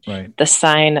the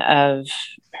sign of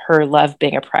her love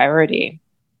being a priority,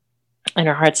 and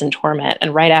her heart's in torment.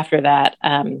 And right after that,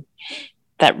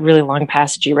 that really long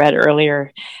passage you read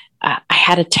earlier, I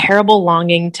had a terrible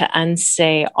longing to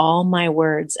unsay all my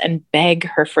words and beg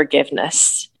her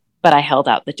forgiveness, but I held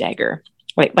out the dagger.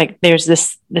 There's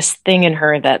this thing in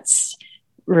her that's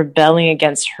rebelling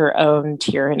against her own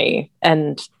tyranny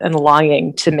and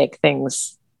longing to make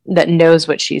things, that knows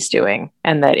what she's doing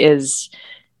and that is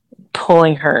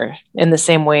pulling her in the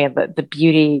same way that the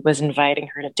beauty was inviting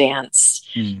her to dance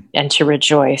and to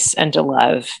rejoice and to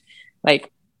love.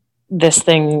 This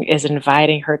thing is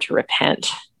inviting her to repent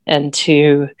and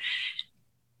to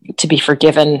be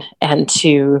forgiven and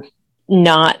to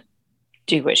not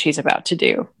do what she's about to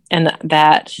do. And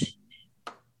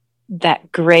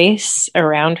that grace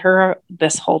around her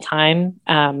this whole time,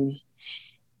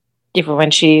 even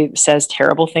when she says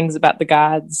terrible things about the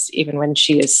gods, even when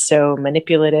she is so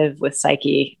manipulative with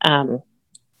Psyche,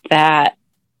 that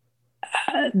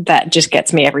just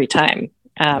gets me every time.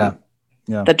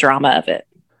 The drama of it.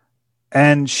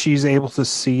 And she's able to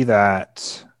see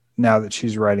that now that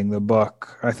she's writing the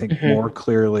book, I think, more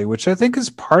clearly, which I think is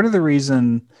part of the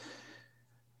reason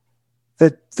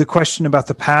that the question about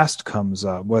the past comes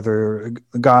up, whether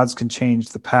the gods can change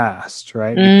the past,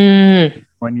 right?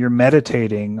 When you're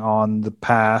meditating on the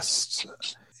past,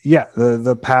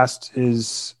 the past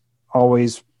is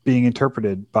always being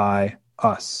interpreted by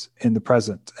us in the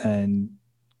present, and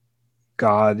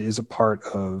God is a part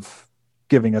of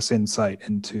giving us insight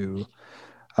into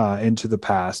the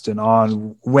past and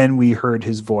on when we heard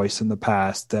his voice in the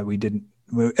past that we didn't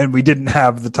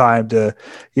have the time to,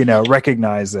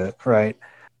 recognize it. Right.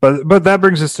 But that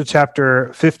brings us to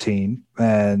chapter 15,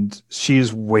 and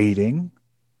she's waiting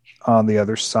on the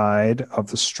other side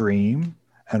of the stream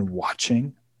and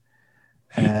watching,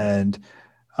 and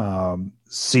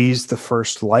sees the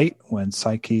first light when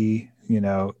Psyche,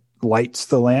 lights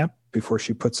the lamp before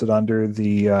she puts it under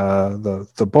the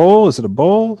bowl. Is it a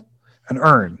bowl? An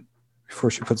urn, before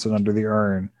she puts it under the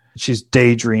urn. She's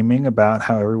daydreaming about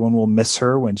how everyone will miss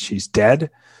her when she's dead,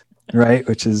 right?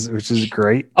 Which is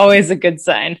great. Always a good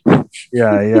sign.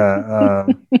 Yeah.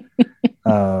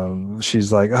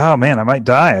 She's like, oh man, I might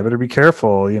die. I better be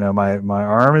careful. My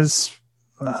arm is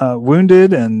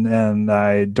wounded, and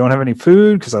I don't have any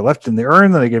food because I left in the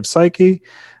urn that I gave Psyche.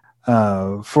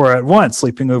 For at once,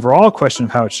 leaping over all question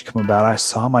of how it should come about, I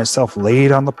saw myself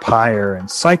laid on the pyre, and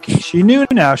Psyche, she knew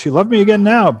now, she loved me again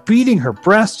now, beating her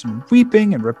breast and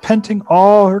weeping and repenting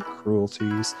all her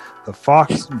cruelties. The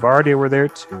fox and Bardia were there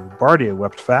too. Bardia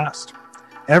wept fast.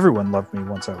 Everyone loved me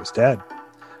once I was dead,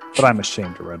 but I'm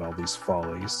ashamed to write all these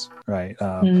follies, right?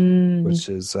 Which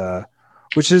is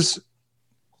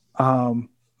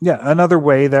another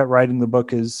way that writing the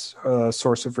book is a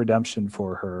source of redemption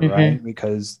for her, right?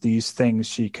 Because these things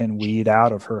she can weed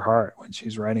out of her heart when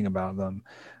she's writing about them,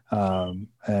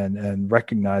 and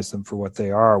recognize them for what they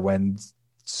are, when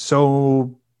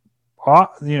so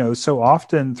so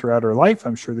often throughout her life,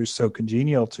 I'm sure they're so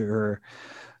congenial to her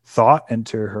thought and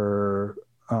to her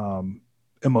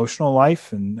emotional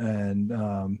life,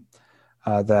 and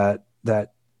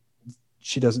that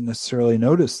she doesn't necessarily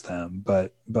notice them,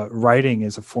 but writing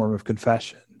is a form of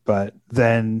confession. But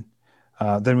then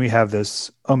we have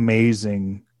this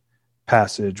amazing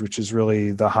passage, which is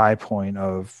really the high point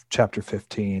of chapter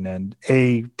 15 and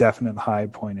a definite high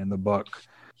point in the book,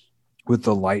 with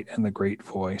the light and the great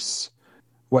voice.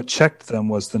 What checked them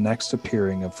was the next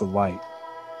appearing of the light.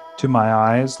 To my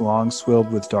eyes, long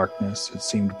swilled with darkness, it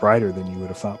seemed brighter than you would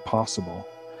have thought possible.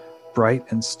 Bright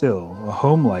and still, a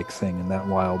home-like thing in that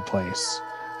wild place.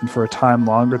 And for a time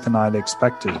longer than I'd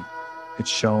expected, it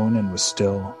shone and was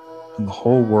still, and the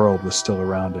whole world was still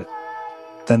around it.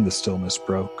 Then the stillness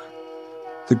broke.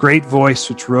 The great voice,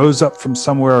 which rose up from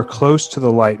somewhere close to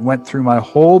the light, went through my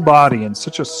whole body in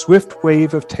such a swift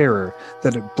wave of terror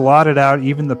that it blotted out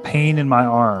even the pain in my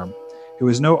arm. It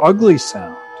was no ugly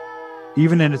sound.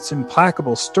 Even in its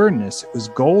implacable sternness, it was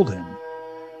golden.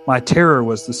 My terror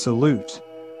was the salute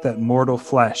that mortal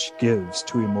flesh gives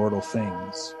to immortal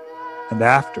things. And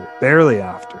after, barely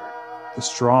after, the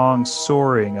strong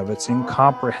soaring of its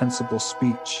incomprehensible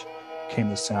speech, came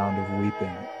the sound of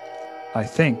weeping. I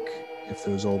think, if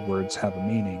those old words have a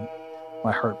meaning,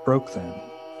 my heart broke then.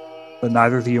 But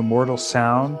neither the immortal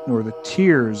sound nor the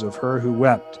tears of her who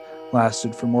wept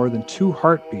lasted for more than 2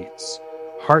 heartbeats.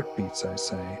 Heartbeats, I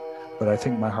say, but I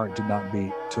think my heart did not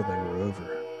beat till they were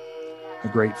over. A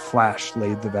great flash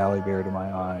laid the valley bare to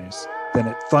my eyes. Then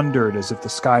it thundered as if the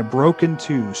sky broke in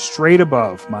two, straight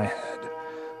above my head.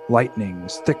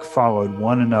 Lightnings, thick followed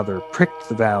one another, pricked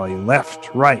the valley,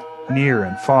 left, right, near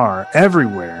and far,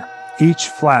 everywhere. Each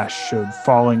flash showed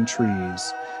falling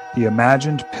trees. The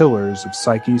imagined pillars of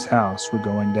Psyche's house were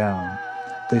going down.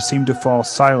 They seemed to fall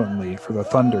silently, for the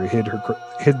thunder hid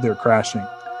their crashing.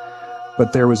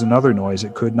 But there was another noise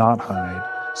it could not hide.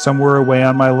 Somewhere away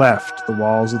on my left, the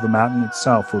walls of the mountain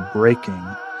itself were breaking.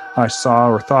 I saw,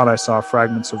 or thought I saw,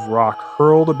 fragments of rock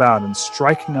hurled about and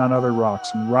striking on other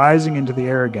rocks and rising into the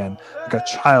air again like a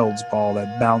child's ball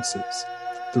that bounces.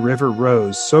 The river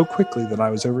rose so quickly that I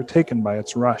was overtaken by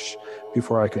its rush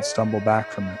before I could stumble back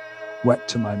from it, wet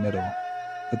to my middle.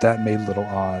 But that made little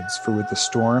odds, for with the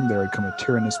storm there had come a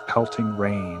tyrannous pelting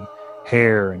rain.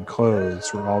 Hair and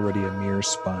clothes were already a mere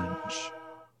sponge.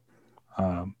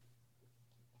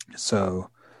 So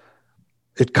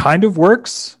it kind of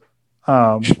works,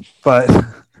 but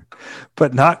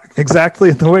not exactly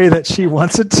in the way that she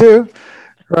wants it to,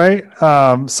 right?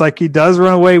 Psyche does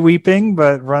run away weeping,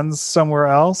 but runs somewhere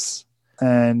else.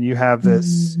 And you have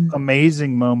this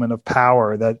amazing moment of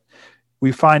power that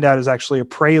we find out is actually a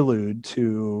prelude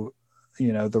to,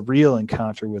 the real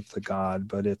encounter with the god,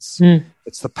 but it's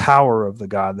the power of the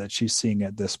god that she's seeing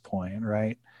at this point,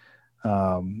 right?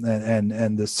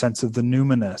 And the sense of the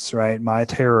numinous, right? My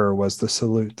terror was the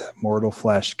salute that mortal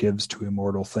flesh gives to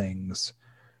immortal things.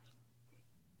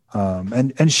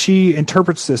 And she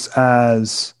interprets this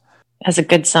as a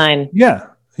good sign. Yeah.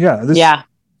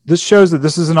 This shows that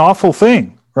this is an awful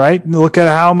thing, right? Look at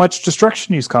how much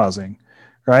destruction he's causing,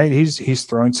 right? He's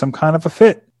throwing some kind of a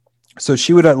fit. So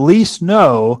she would at least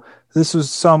know this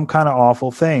was some kind of awful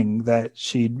thing that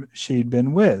she'd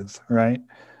been with, right?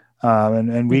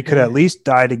 And we could at least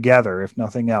die together, if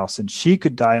nothing else, and she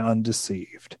could die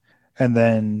undeceived. And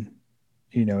then,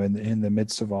 in the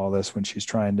midst of all this, when she's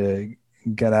trying to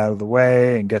get out of the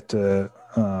way and get to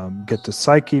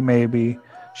Psyche, maybe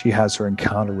she has her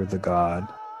encounter with the god.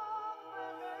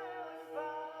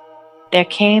 There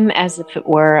came as if it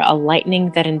were a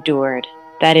lightning that endured.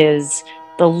 That is,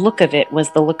 the look of it was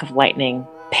the look of lightning,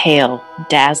 pale,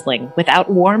 dazzling, without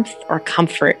warmth or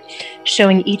comfort,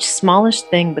 showing each smallest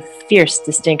thing with fierce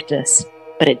distinctness,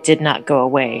 but it did not go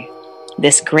away.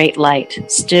 This great light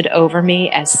stood over me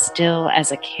as still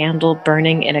as a candle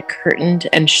burning in a curtained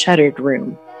and shuttered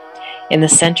room. In the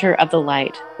center of the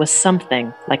light was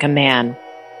something like a man.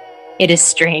 It is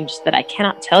strange that I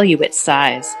cannot tell you its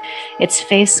size. Its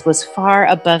face was far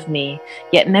above me,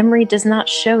 yet memory does not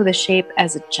show the shape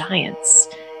as a giant's.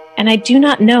 And I do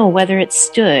not know whether it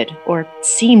stood or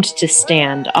seemed to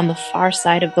stand on the far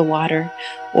side of the water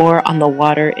or on the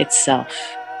water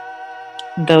itself.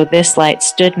 Though this light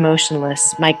stood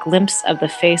motionless, my glimpse of the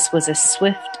face was as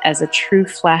swift as a true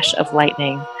flash of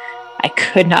lightning. I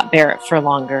could not bear it for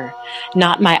longer.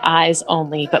 Not my eyes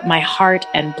only, but my heart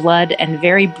and blood and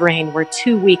very brain were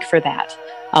too weak for that.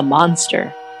 A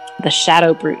monster, the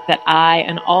shadow brute that I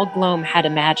and all Glome had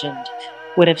imagined,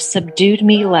 would have subdued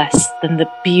me less than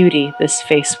the beauty this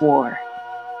face wore.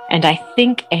 And I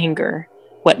think anger,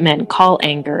 what men call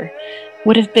anger,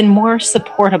 would have been more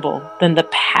supportable than the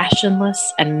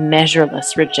passionless and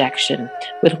measureless rejection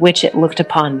with which it looked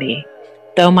upon me.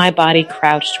 Though my body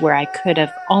crouched where I could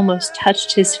have almost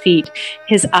touched his feet,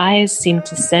 his eyes seemed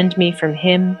to send me from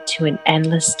him to an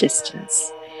endless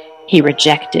distance. He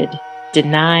rejected,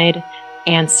 denied,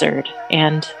 answered,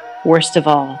 and, worst of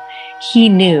all, he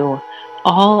knew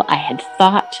all I had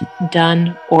thought,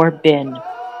 done, or been.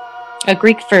 A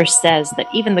Greek verse says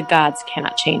that even the gods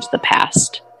cannot change the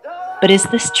past. But is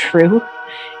this true?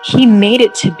 He made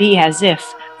it to be as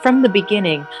if, from the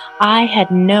beginning, I had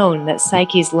known that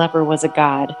Psyche's lover was a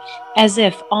god, as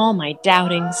if all my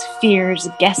doubtings, fears,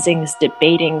 guessings,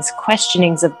 debatings,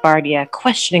 questionings of Bardia,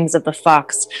 questionings of the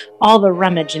fox, all the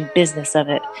rummage and business of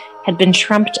it, had been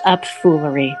trumped up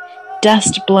foolery,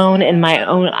 dust blown in my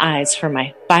own eyes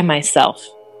by myself.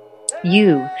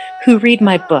 You, who read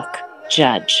my book,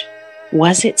 judge.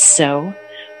 Was it so?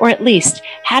 Or at least,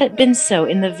 had it been so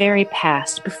in the very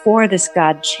past, before this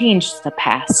God changed the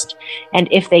past? And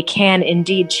if they can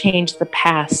indeed change the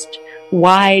past,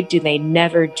 why do they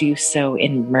never do so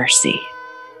in mercy?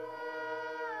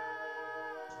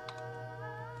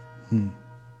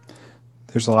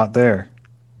 There's a lot there.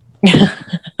 a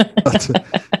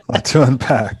lot to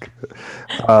unpack.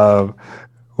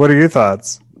 What are your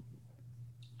thoughts?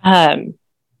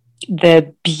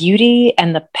 The beauty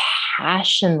and the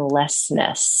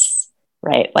passionlessness,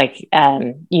 right? Like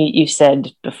you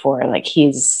said before, like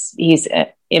he's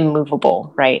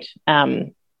immovable, right?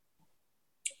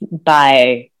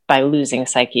 By losing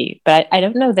Psyche, but I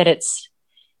don't know that it's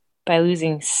by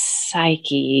losing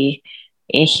Psyche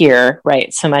here,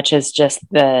 right? So much as just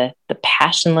the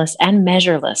passionless and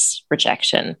measureless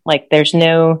rejection. Like there's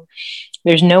no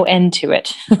end to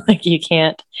it. Like you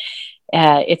can't.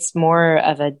 It's more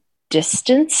of a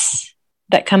distance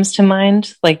that comes to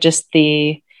mind, like just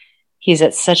he's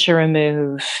at such a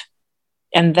remove,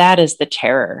 and that is the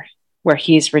terror, where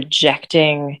he's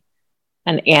rejecting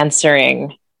and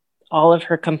answering all of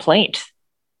her complaint,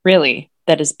 really,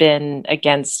 that has been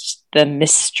against the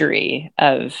mystery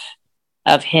of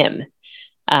him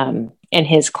and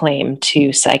his claim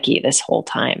to Psyche this whole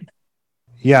time.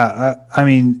 Yeah, I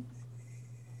mean,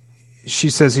 she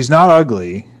says he's not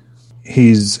ugly.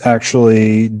 He's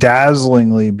actually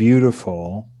dazzlingly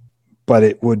beautiful, but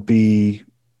it would be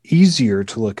easier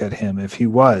to look at him if he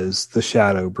was the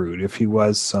shadow brood, if he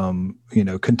was some,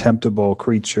 contemptible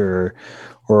creature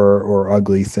or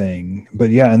ugly thing.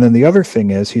 But yeah, and then the other thing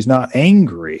is he's not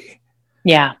angry.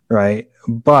 Yeah. Right.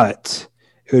 But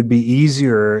it would be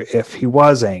easier if he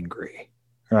was angry,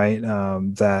 right?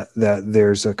 That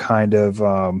there's a kind of,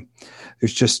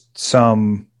 there's just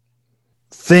some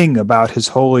thing about his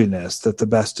holiness that the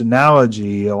best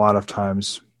analogy, a lot of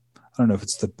times, I don't know if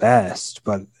it's the best,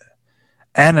 but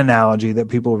an analogy that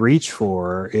people reach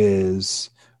for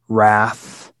is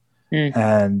wrath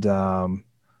and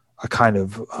a kind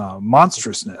of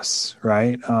monstrousness,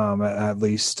 right? At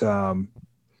least, a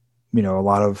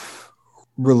lot of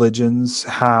religions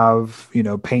have,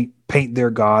 paint their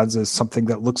gods as something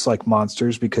that looks like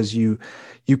monsters, because you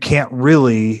can't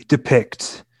really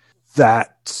depict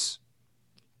that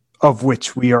of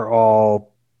which we are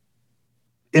all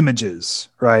images,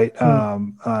 right?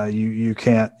 You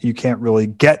can't really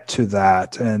get to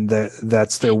that, and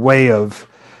that's their way of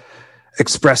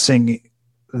expressing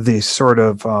the sort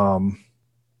of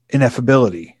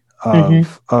ineffability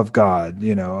of God,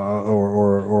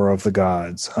 or of the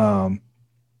gods.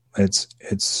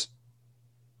 It's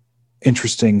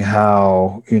interesting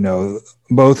how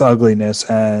both ugliness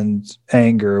and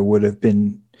anger would have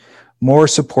been more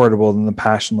supportable than the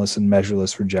passionless and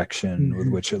measureless rejection with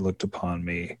which it looked upon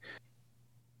me,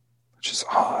 which is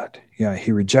odd. Yeah,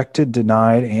 he rejected,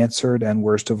 denied, answered, and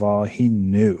worst of all, he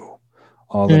knew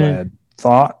all that I had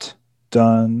thought,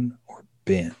 done, or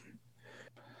been.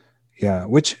 Yeah,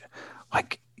 which,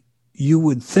 like, you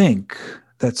would think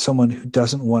that someone who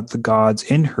doesn't want the gods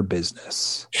in her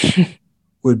business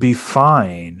would be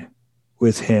fine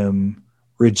with him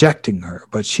rejecting her,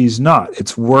 but she's not.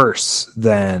 It's worse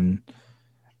than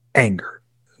anger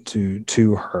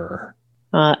to her.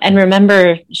 And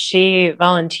remember, she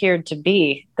volunteered to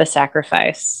be the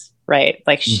sacrifice, right?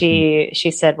 Like she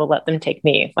said, "Well, let them take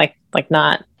me." Like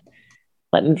not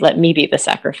let me be the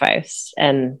sacrifice.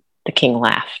 And the king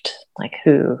laughed. Like,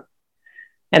 who?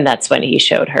 And that's when he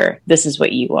showed her, "This is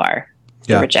what you are,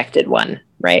 the rejected one,"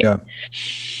 right? Yeah.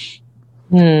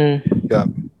 Yeah.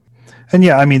 And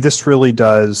yeah, I mean, this really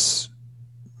does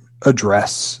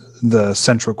address the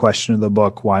central question of the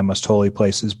book: why must holy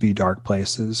places be dark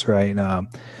places, right?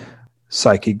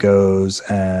 Psyche goes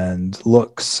and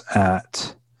looks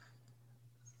at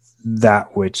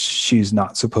that which she's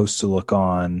not supposed to look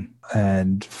on,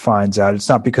 and finds out it's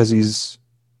not because he's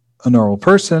a normal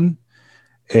person.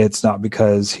 It's not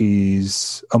because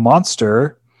he's a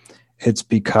monster. It's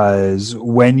because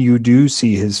when you do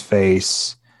see his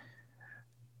face,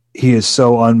 he is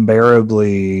so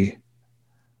unbearably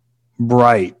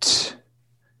bright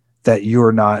that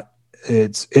you're not,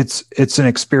 it's an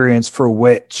experience for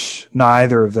which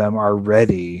neither of them are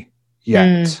ready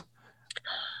yet.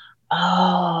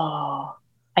 Oh,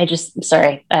 I just,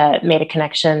 sorry, made a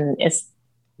connection. It's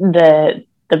the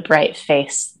bright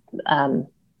face,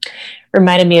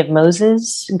 reminded me of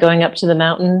Moses going up to the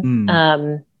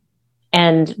mountain,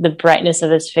 and the brightness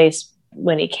of his face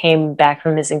when he came back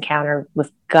from his encounter with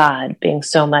God being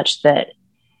so much that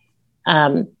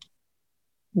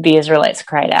the Israelites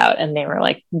cried out, and they were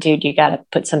like, dude, you got to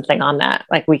put something on that.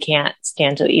 Like, we can't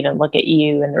stand to even look at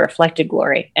you in the reflected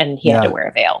glory. And he had to wear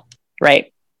a veil.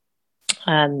 Right.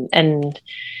 And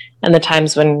the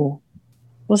times when,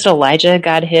 was it Elijah,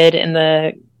 God hid in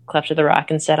the cleft of the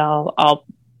rock and said, I'll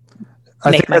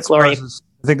make my glory. Moses.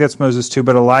 I think that's Moses too,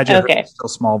 but Elijah heard a still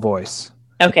small voice.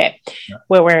 Okay. Yeah.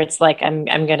 Where it's like, I'm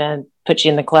going to put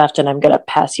you in the cleft and I'm going to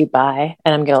pass you by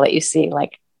and I'm going to let you see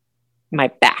like my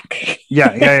back.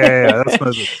 Yeah. That's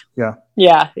Moses. Yeah.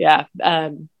 Yeah.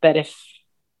 But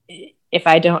if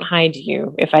I don't hide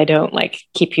you, if I don't like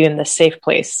keep you in the safe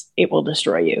place, it will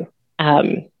destroy you.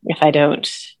 If I don't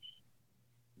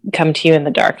come to you in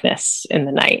the darkness in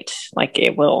the night, like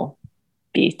it will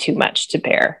be too much to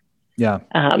bear. Yeah.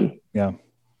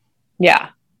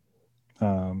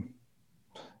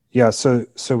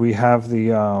 So we have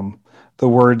the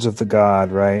words of the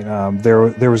God, right?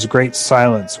 There was great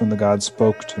silence when the God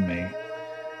spoke to me.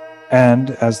 And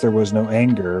as there was no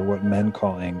anger, what men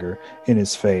call anger, in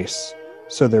his face,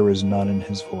 so there was none in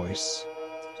his voice.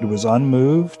 It was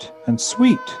unmoved and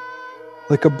sweet,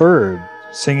 like a bird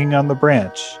singing on the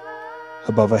branch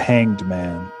above a hanged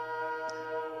man.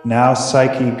 Now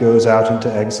Psyche goes out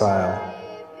into exile.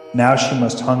 Now she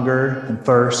must hunger and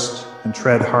thirst and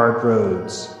tread hard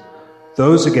roads.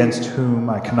 Those against whom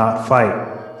I cannot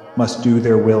fight must do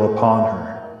their will upon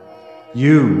her.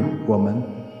 You,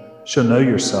 woman, shall know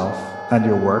yourself and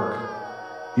your work.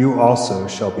 You also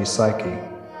shall be Psyche.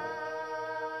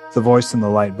 The voice and the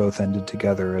light both ended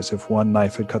together as if one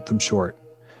knife had cut them short.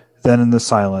 Then in the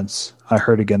silence, I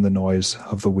heard again the noise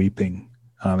of the weeping.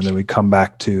 And then we come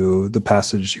back to the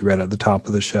passage you read at the top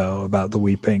of the show about the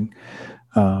weeping.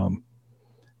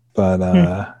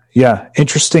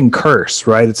 Interesting curse,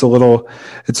 right? It's a little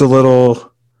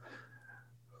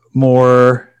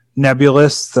more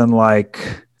nebulous than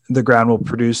like the ground will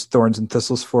produce thorns and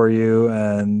thistles for you,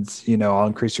 and I'll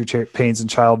increase your pains in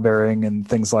childbearing and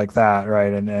things like that,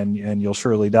 right? And you'll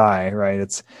surely die, right?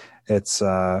 It's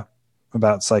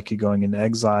about Psyche going into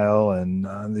exile, and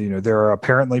there are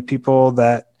apparently people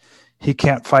that he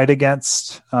can't fight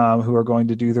against who are going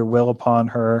to do their will upon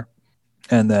her.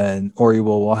 And then Orual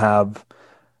will have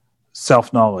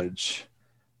self-knowledge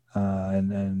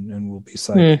and will be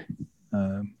Psyche.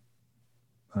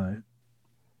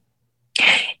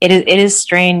 It is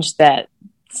strange that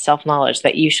self-knowledge,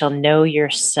 that you shall know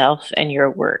yourself and your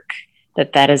work,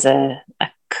 that is a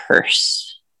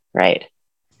curse, right?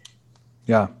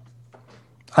 Yeah.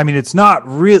 I mean, it's not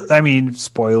real. I mean,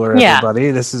 spoiler,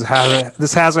 everybody. This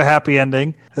has a happy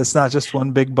ending. It's not just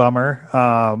one big bummer.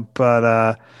 It's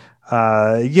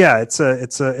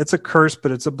a curse,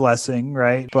 but it's a blessing,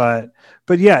 right? But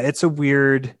yeah, it's a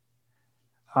weird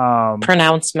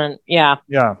pronouncement. Yeah.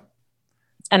 Yeah.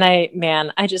 And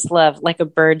I just love like a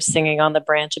bird singing on the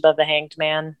branch above the hanged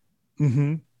man.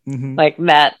 Mm-hmm. Mm-hmm. Like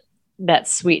that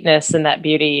sweetness and that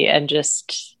beauty, and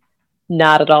just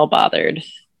not at all bothered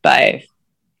by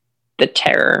the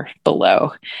terror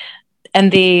below.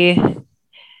 And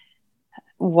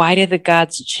why do the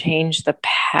gods change the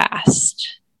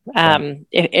past?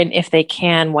 If they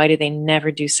can, why do they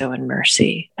never do so in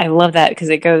mercy? I love that, because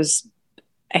it goes,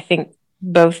 I think,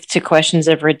 both to questions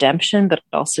of redemption, but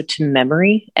also to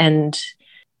memory and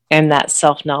that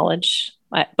self-knowledge.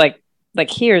 Like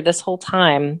here, this whole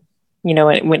time,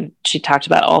 when she talked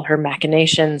about all her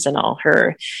machinations and all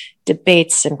her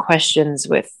debates and questions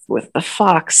with the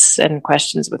fox and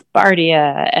questions with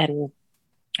Bardia and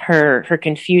her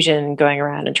confusion going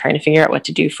around and trying to figure out what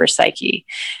to do for Psyche,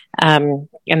 and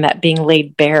that being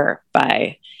laid bare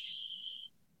by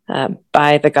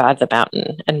the god of the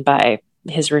mountain and by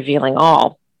his revealing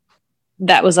all,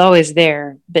 that was always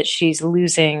there, but she's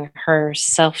losing her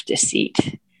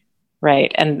self-deceit,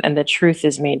 right? And the truth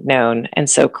is made known and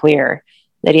so clear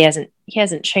that he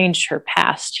hasn't changed her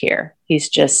past here. He's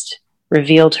just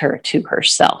revealed her to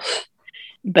herself.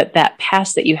 but that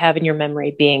past that you have in your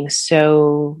memory being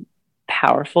so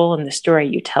powerful, and the story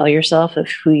you tell yourself of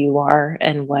who you are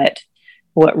and what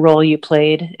role you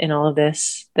played in all of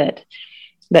this, that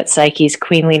Psyche's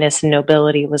queenliness and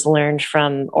nobility was learned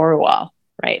from Orual,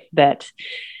 right? That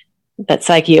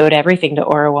Psyche owed everything to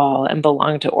Orual and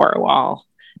belonged to Orual,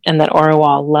 and that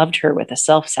Orual loved her with a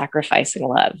self-sacrificing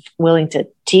love, willing to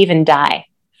even die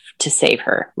to save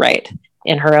her, right?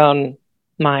 In her own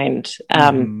mind.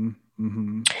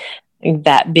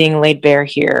 That being laid bare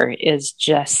here is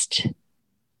just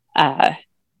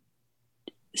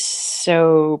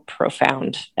so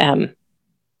profound, and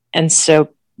so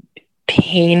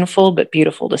painful but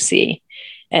beautiful to see.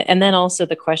 And then also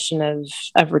the question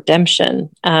of redemption.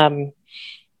 Do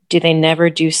they never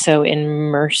do so in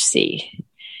mercy?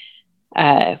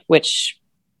 Which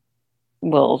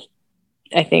will,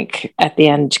 I think, at the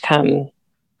end come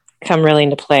really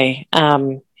into play.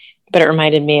 But it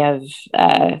reminded me of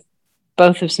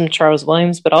both of some Charles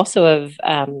Williams, but also of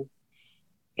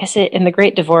in The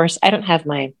Great Divorce. I don't have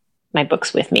my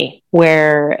books with me,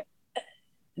 where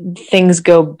things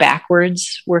go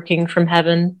backwards, working from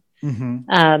heaven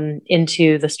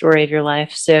into the story of your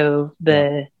life. So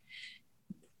the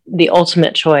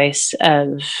ultimate choice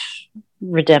of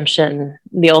redemption,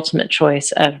 the ultimate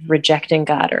choice of rejecting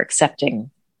God or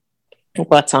accepting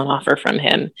what's on offer from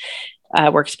him,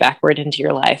 works backward into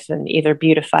your life and either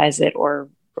beautifies it or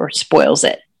spoils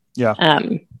it.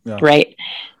 Right.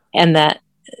 And that,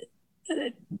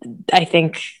 I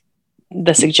think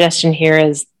the suggestion here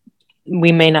is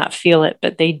we may not feel it,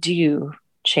 but they do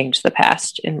change the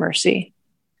past in mercy.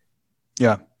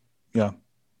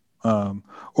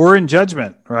 Or in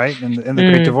judgment, right? In the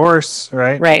Great Divorce,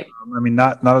 right? Right. I mean,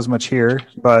 not as much here,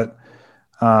 but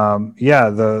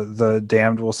the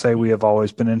damned will say we have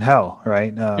always been in hell,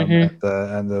 right?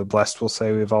 And the blessed will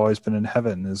say we have always been in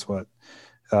heaven, is what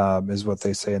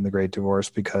they say in the Great Divorce,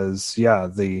 because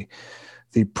the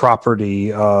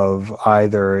property of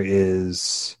either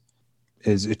is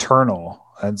eternal,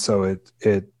 and so it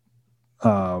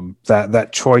that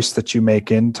choice that you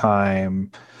make in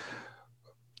time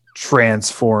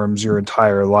transforms your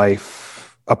entire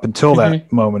life up until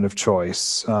that moment of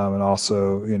choice, and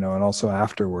also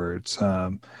afterwards.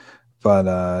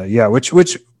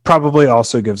 Which probably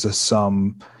also gives us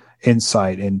some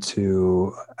insight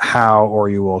into how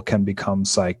Orual can become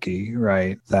Psyche,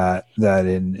 right? That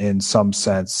in some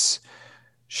sense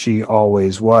she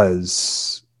always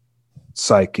was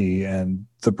Psyche and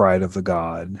the bride of the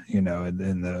god, in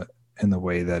the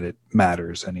way that it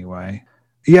matters anyway.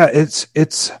 Yeah, it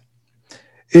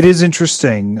is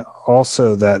interesting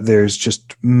also that there's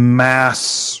just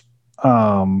mass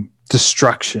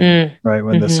destruction, right?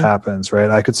 When this happens, right?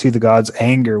 I could see the god's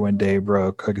anger when day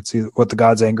broke. I could see what the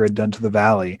god's anger had done to the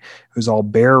valley. It was all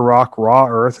bare rock, raw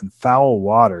earth, and foul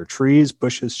water, trees,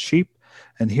 bushes, sheep,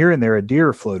 and here and there a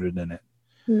deer floated in it.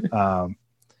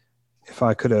 If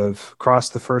I could have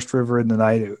crossed the first river in the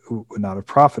night, it would not have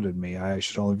profited me. I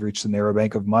should only have reached the narrow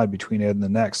bank of mud between it and the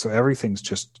next. So everything's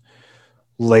just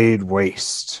laid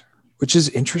waste, which is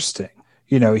interesting.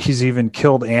 He's even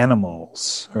killed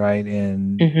animals, right?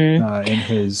 In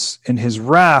his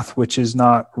wrath, which is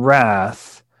not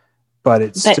wrath, but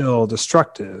it's still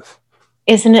destructive.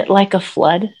 Isn't it like a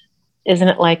flood? Isn't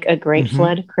it like a great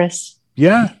flood, Chris?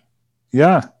 Yeah.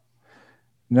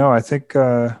 No, I think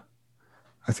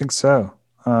so.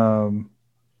 I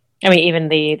mean, even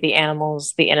the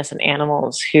animals, the innocent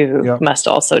animals who must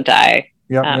also die.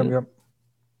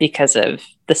 Because of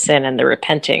the sin and the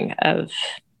repenting of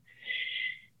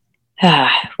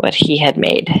what he had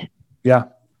made. Yeah.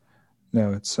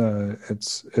 No,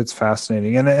 it's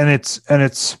fascinating. And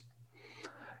it's,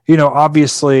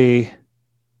 obviously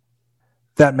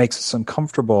that makes us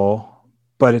uncomfortable,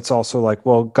 but it's also like,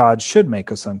 well, God should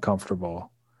make us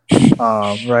uncomfortable.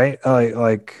 Right.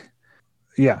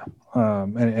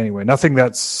 Anyway, nothing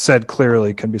that's said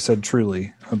clearly can be said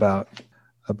truly about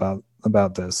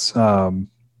this.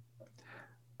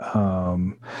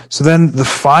 So then the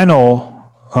final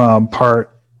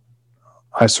part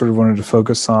I sort of wanted to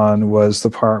focus on was the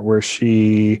part where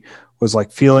she was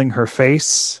like feeling her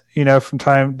face, from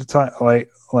time to time,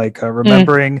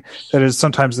 remembering that it is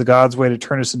sometimes the God's way to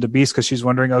turn us into beasts, because she's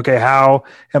wondering, okay, how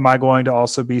am I going to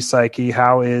also be Psyche?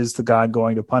 How is the God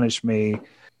going to punish me?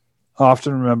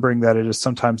 Often remembering that it is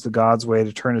sometimes the God's way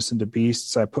to turn us into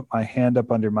beasts, I put my hand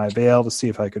up under my veil to see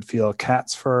if I could feel a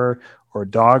cat's fur or a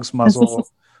dog's muzzle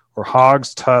or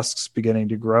hog's tusks beginning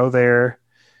to grow there.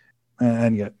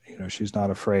 And yet, she's not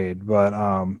afraid. But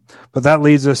that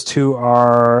leads us to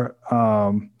our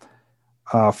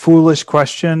foolish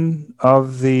question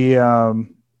of the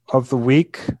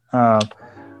week.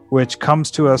 which comes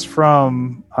to us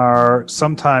from our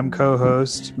sometime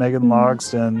co-host, Megan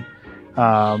Logston.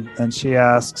 And she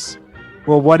asks,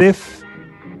 well, what if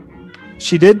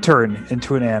she did turn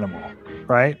into an animal,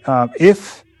 right?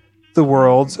 If the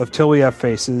worlds of Till We Have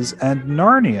Faces and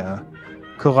Narnia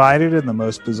collided in the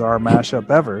most bizarre mashup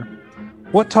ever,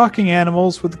 what talking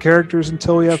animals would the characters in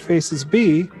Till We Have Faces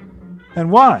be,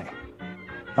 and why?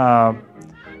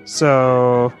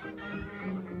 So,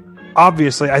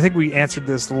 obviously, I think we answered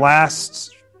this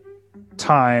last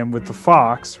time with the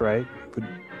fox, right?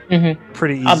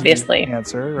 Pretty easy Obviously.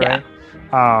 answer, right?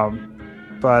 Yeah.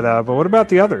 But what about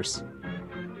the others?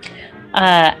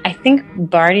 I think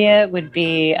Bardia would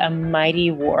be a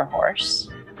mighty warhorse,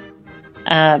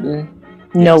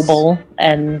 noble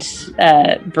and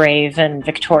brave and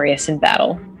victorious in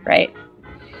battle, right?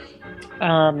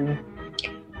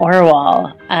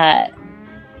 Orwell, I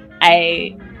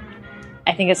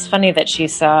think it's funny that she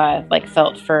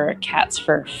felt for cats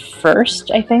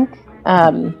first, I think,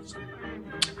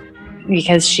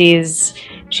 because she's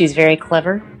very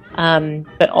clever,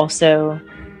 but also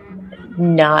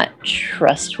not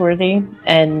trustworthy,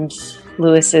 and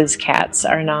Lewis's cats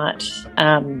are not,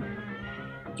 or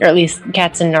at least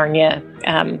cats in Narnia,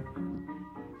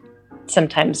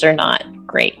 sometimes are not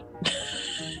great.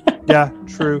 Yeah,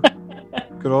 true.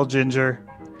 Good old Ginger.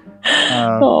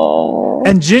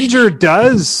 And Ginger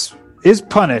is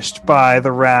punished by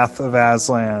the wrath of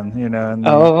Aslan, in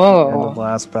the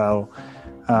last battle.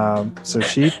 So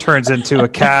she turns into a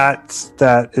cat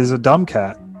that is a dumb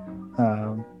cat.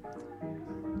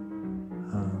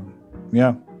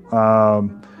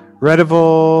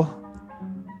 Redival.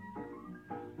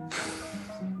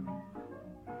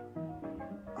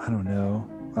 I don't know.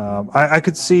 I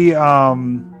could see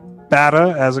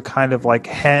Bata as a kind of like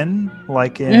hen,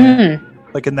 like in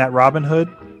that Robin Hood,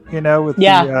 with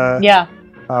the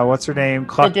what's her name?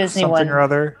 Cluck, the Disney something one or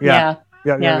other. Yeah.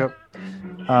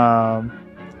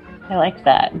 I like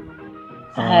that.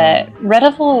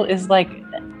 Redival is like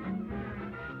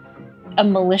a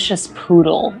malicious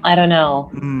poodle. I don't know.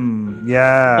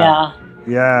 Yeah.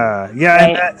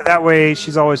 Right. And that way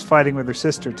she's always fighting with her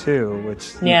sister too,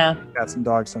 which cats and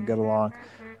dogs don't get along.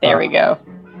 There we go.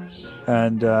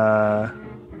 And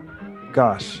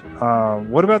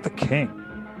what about the king?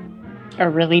 A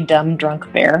really dumb drunk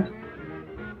bear.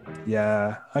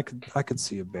 Yeah, I could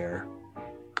see a bear.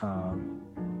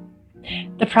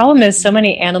 The problem is so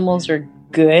many animals are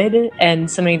good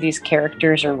and so many of these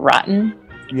characters are rotten.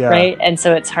 Yeah. Right? And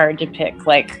so it's hard to pick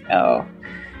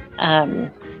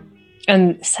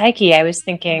and Psyche, I was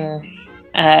thinking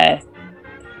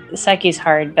Psyche's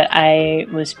hard, but I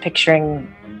was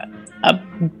picturing a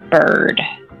bird.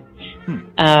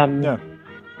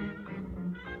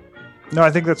 No, I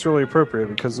think that's really appropriate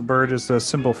because the bird is a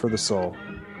symbol for the soul.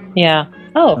 Yeah.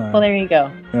 Oh, well, there you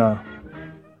go. Yeah.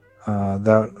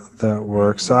 That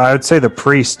works. So I would say the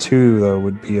priest too, though,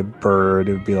 would be a bird.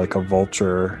 It would be like a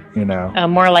vulture,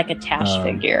 more like a Tash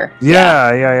figure.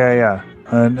 Yeah.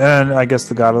 And I guess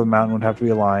the god of the mountain would have to be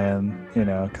a lion,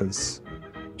 because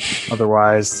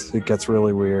otherwise it gets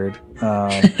really weird.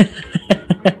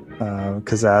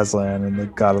 Because Aslan and the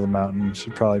god of the mountain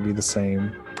should probably be the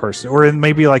same person, or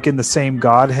maybe like in the same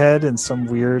godhead in some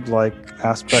weird like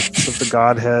aspects of the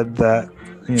godhead that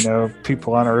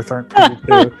people on Earth aren't privy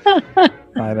to.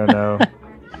 I don't know.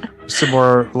 Some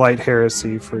more light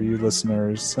heresy for you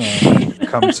listeners.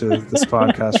 Come to this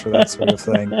podcast for that sort of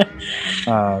thing.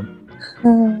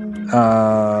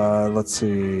 Let's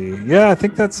see. Yeah, I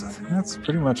think that's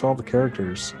pretty much all the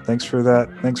characters. Thanks for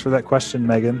that question,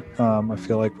 Megan. I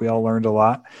feel like we all learned a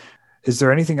lot. Is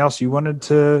there anything else you wanted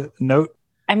to note?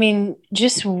 I mean,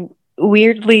 just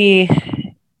weirdly,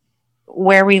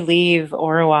 where we leave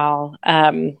Orwell,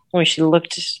 when she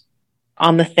looked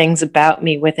on the things about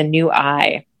me with a new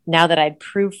eye, now that I'd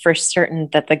proved for certain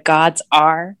that the gods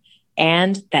are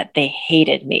and that they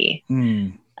hated me.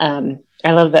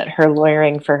 I love that her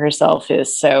lawyering for herself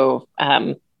is so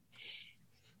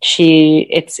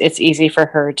it's easy for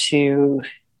her to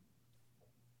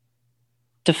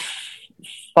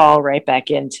fall right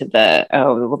back into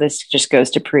this just goes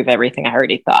to prove everything I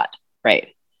already thought,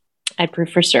 right? I prove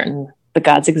for certain the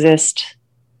gods exist,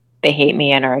 they hate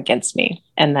me and are against me,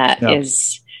 and that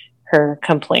is her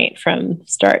complaint from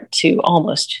start to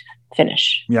almost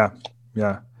finish. Yeah,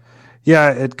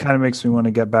 it kind of makes me want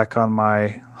to get back on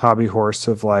my hobby horse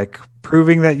of like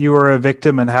proving that you are a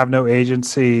victim and have no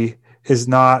agency is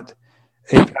not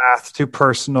a path to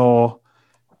personal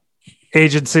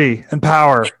agency and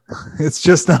power. It's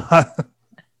just not.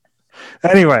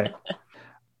 Anyway.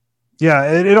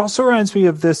 Yeah, it also reminds me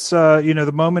of this,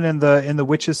 the moment in the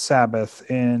Witches' Sabbath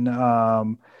in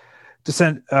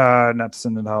Not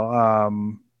Descendant Hell.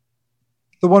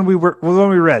 The one we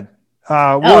read.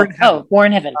 War in Heaven. War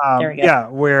in Heaven. There we go. Yeah,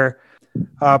 where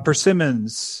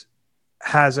Persimmons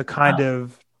has a kind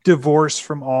of divorce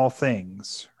from all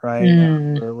things, right?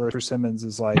 Where Persimmons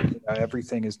is like,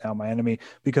 everything is now my enemy,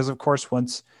 because of course,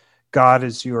 once God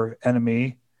is your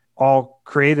enemy, all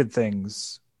created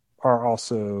things are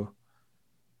also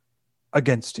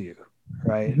against you,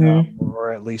 right?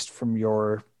 Or at least from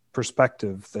your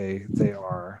perspective, they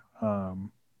are.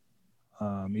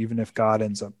 Even if God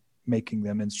ends up making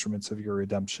them instruments of your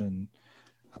redemption,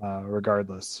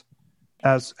 regardless,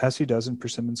 as he does in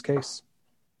Persimmon's case.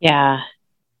 Yeah.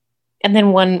 And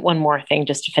then one more thing,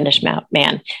 just to finish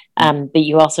Man. But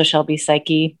you also shall be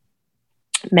Psyche,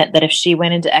 meant that if she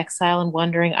went into exile and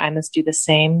wandering, I must do the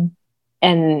same.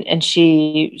 And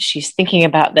she's thinking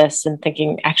about this and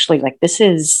thinking, actually, like, this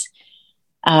is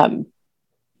a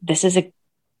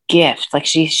gift. Like,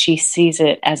 she sees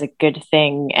it as a good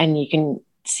thing, and you can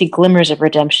see glimmers of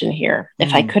redemption here.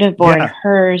 If I could have borne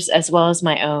hers as well as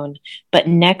my own, but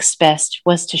next best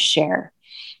was to share.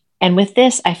 And with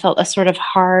this, I felt a sort of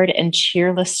hard and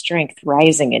cheerless strength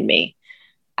rising in me.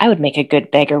 I would make a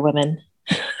good beggar woman.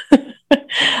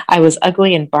 I was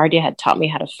ugly, and Bardia had taught me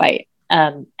how to fight.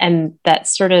 And that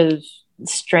sort of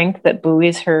strength that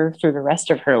buoys her through the rest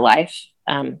of her life,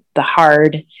 the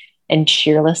hard and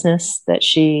cheerlessness that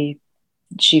she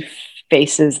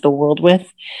faces the world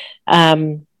with,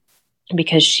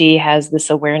 because she has this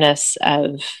awareness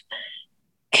of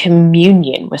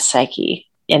communion with Psyche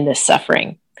in this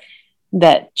suffering,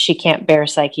 that she can't bear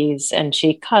Psyche's, and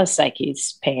she caused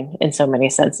Psyche's pain in so many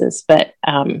senses, but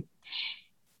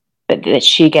that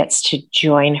she gets to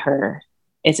join her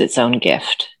is its own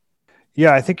gift.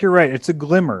 Yeah, I think you're right. It's a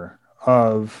glimmer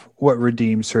of what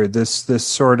redeems her. This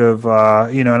sort of,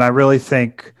 and I really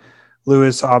think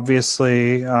Lewis,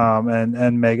 obviously,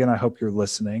 and Megan, I hope you're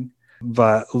listening,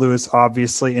 but Lewis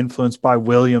obviously influenced by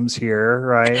Williams here,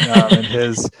 right? And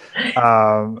his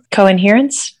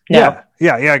coherence. No.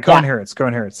 Yeah. Coherence.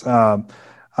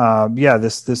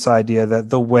 This idea that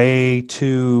the way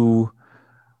to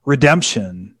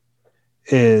redemption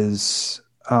is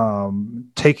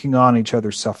taking on each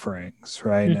other's sufferings,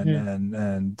 right?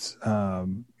 And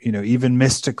even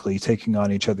mystically taking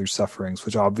on each other's sufferings,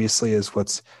 which obviously is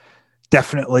what's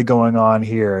definitely going on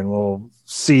here, and we'll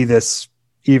see this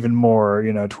even more,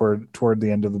 toward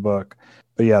the end of the book.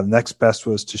 But yeah, the next best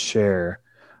was to share.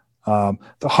 The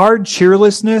hard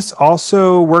cheerlessness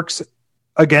also works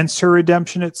against her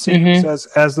redemption, it seems,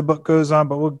 as the book goes on.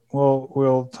 But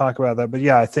we'll talk about that. But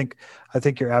yeah, I think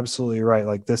you're absolutely right.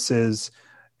 Like, this is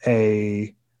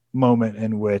a moment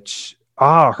in which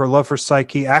her love for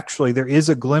Psyche, actually there is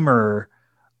a glimmer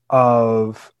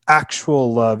of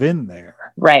actual love in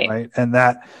there, right? And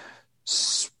that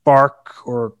spark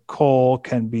or coal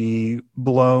can be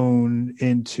blown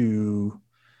into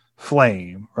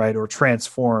flame, right, or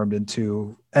transformed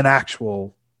into an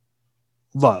actual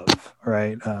love,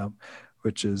 right?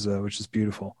 Which is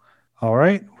beautiful. All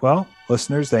right, well,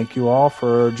 listeners, thank you all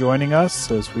for joining us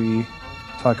as we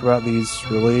talk about these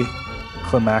really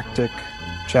climactic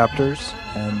chapters.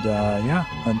 And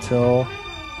until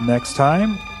next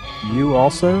time, you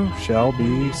also shall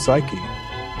be Psyche.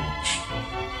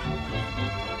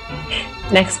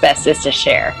 Next best is to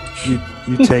share.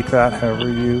 You take that however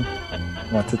you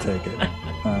want to take it,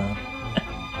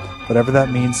 whatever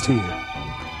that means to you.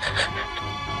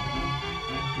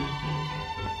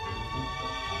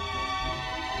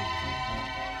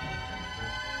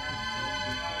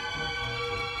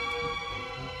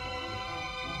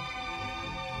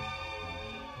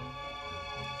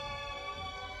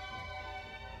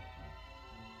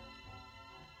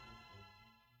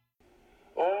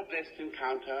 All blessed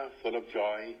encounter full of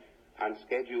joy,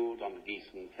 unscheduled on the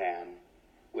Gießen plan,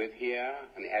 with here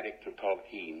an addict to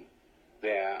Tolkien,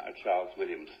 there a Charles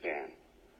Williams fan.